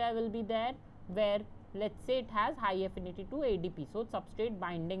beta will be there where let's say it has high affinity to ADP, so substrate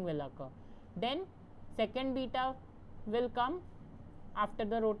binding will occur. Then second beta will come after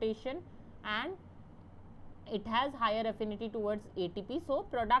the rotation, and it has higher affinity towards ATP, so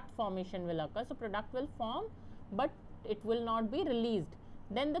product formation will occur. So product will form, but it will not be released.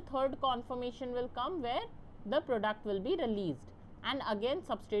 Then the third conformation will come where the product will be released, and again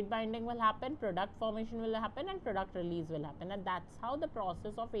substrate binding will happen, product formation will happen, and product release will happen, and that's how the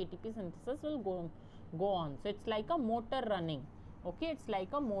process of ATP synthesis will go on. So it's like a motor running. Okay, it's like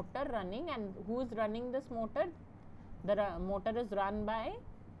a motor running, and who is running this motor? The motor is run by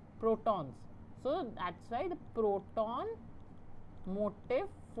protons. So that's why the proton motive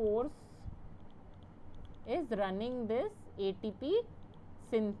force is running this ATP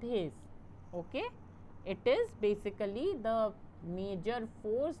synthase. Okay, it is basically the major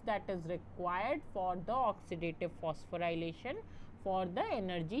force that is required for the oxidative phosphorylation, for the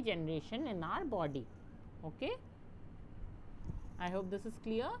energy generation in our body. Okay, I hope this is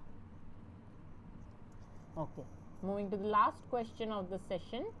clear. Okay, moving to the last question of the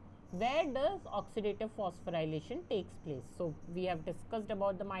session. where does oxidative phosphorylation takes place? So we have discussed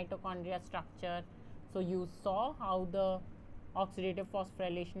about the mitochondria structure. So you saw how the oxidative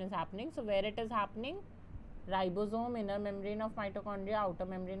phosphorylation is happening. So where it is happening? Ribosome, inner membrane of mitochondria, outer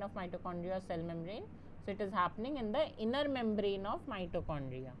membrane of mitochondria, cell membrane. So it is happening in the inner membrane of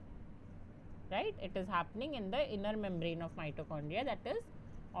mitochondria, right? It is happening in the inner membrane of mitochondria, that is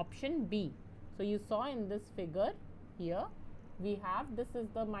option B. So you saw in this figure here, we have, this is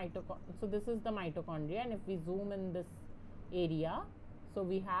the mitochondria, and if we zoom in this area, so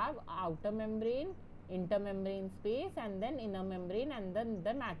we have outer membrane, intermembrane space, and then inner membrane, and then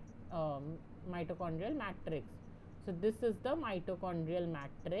the mitochondrial matrix. So this is the mitochondrial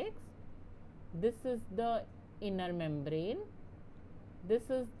matrix, this is the inner membrane, this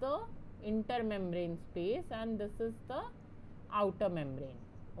is the intermembrane space, and this is the outer membrane.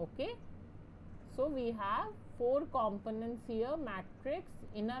 Okay, so we have 4 components here: matrix,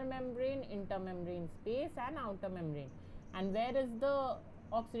 inner membrane, intermembrane space, and outer membrane. And where is the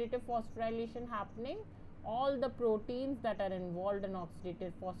oxidative phosphorylation happening? All the proteins that are involved in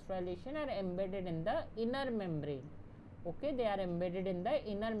oxidative phosphorylation are embedded in the inner membrane. Okay, they are embedded in the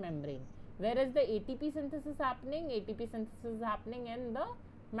inner membrane. Where is the ATP synthesis happening? ATP synthesis is happening in the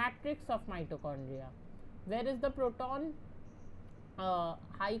matrix of mitochondria. Where is the proton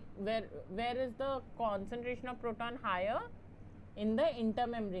where is the concentration of proton higher? In the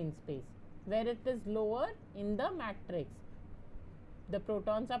intermembrane space. Where it is lower? In the matrix. The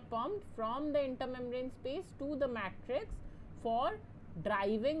protons are pumped from the intermembrane space to the matrix for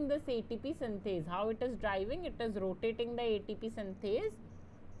driving this ATP synthase. How it is driving? It is rotating the ATP synthase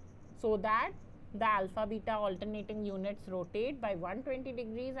so that the alpha beta alternating units rotate by 120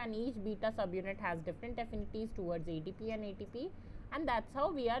 degrees, and each beta subunit has different affinities towards ADP and ATP, and that's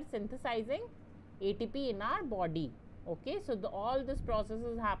how we are synthesizing ATP in our body. Okay, so all this process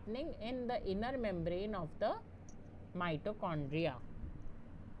is happening in the inner membrane of the mitochondria.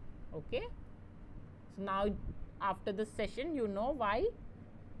 Okay, so now after this session, you know why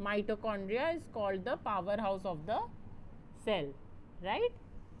mitochondria is called the powerhouse of the cell, right?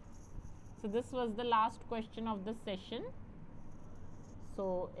 So this was the last question of this session.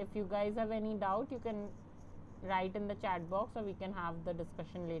 So if you guys have any doubt, you can write in the chat box, or we can have the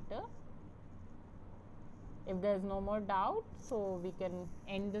discussion later. If there is no more doubt, so we can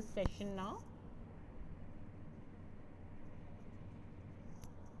end this session now.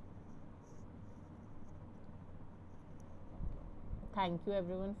 Thank you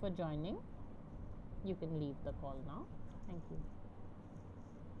everyone for joining. You can leave the call now. Thank you.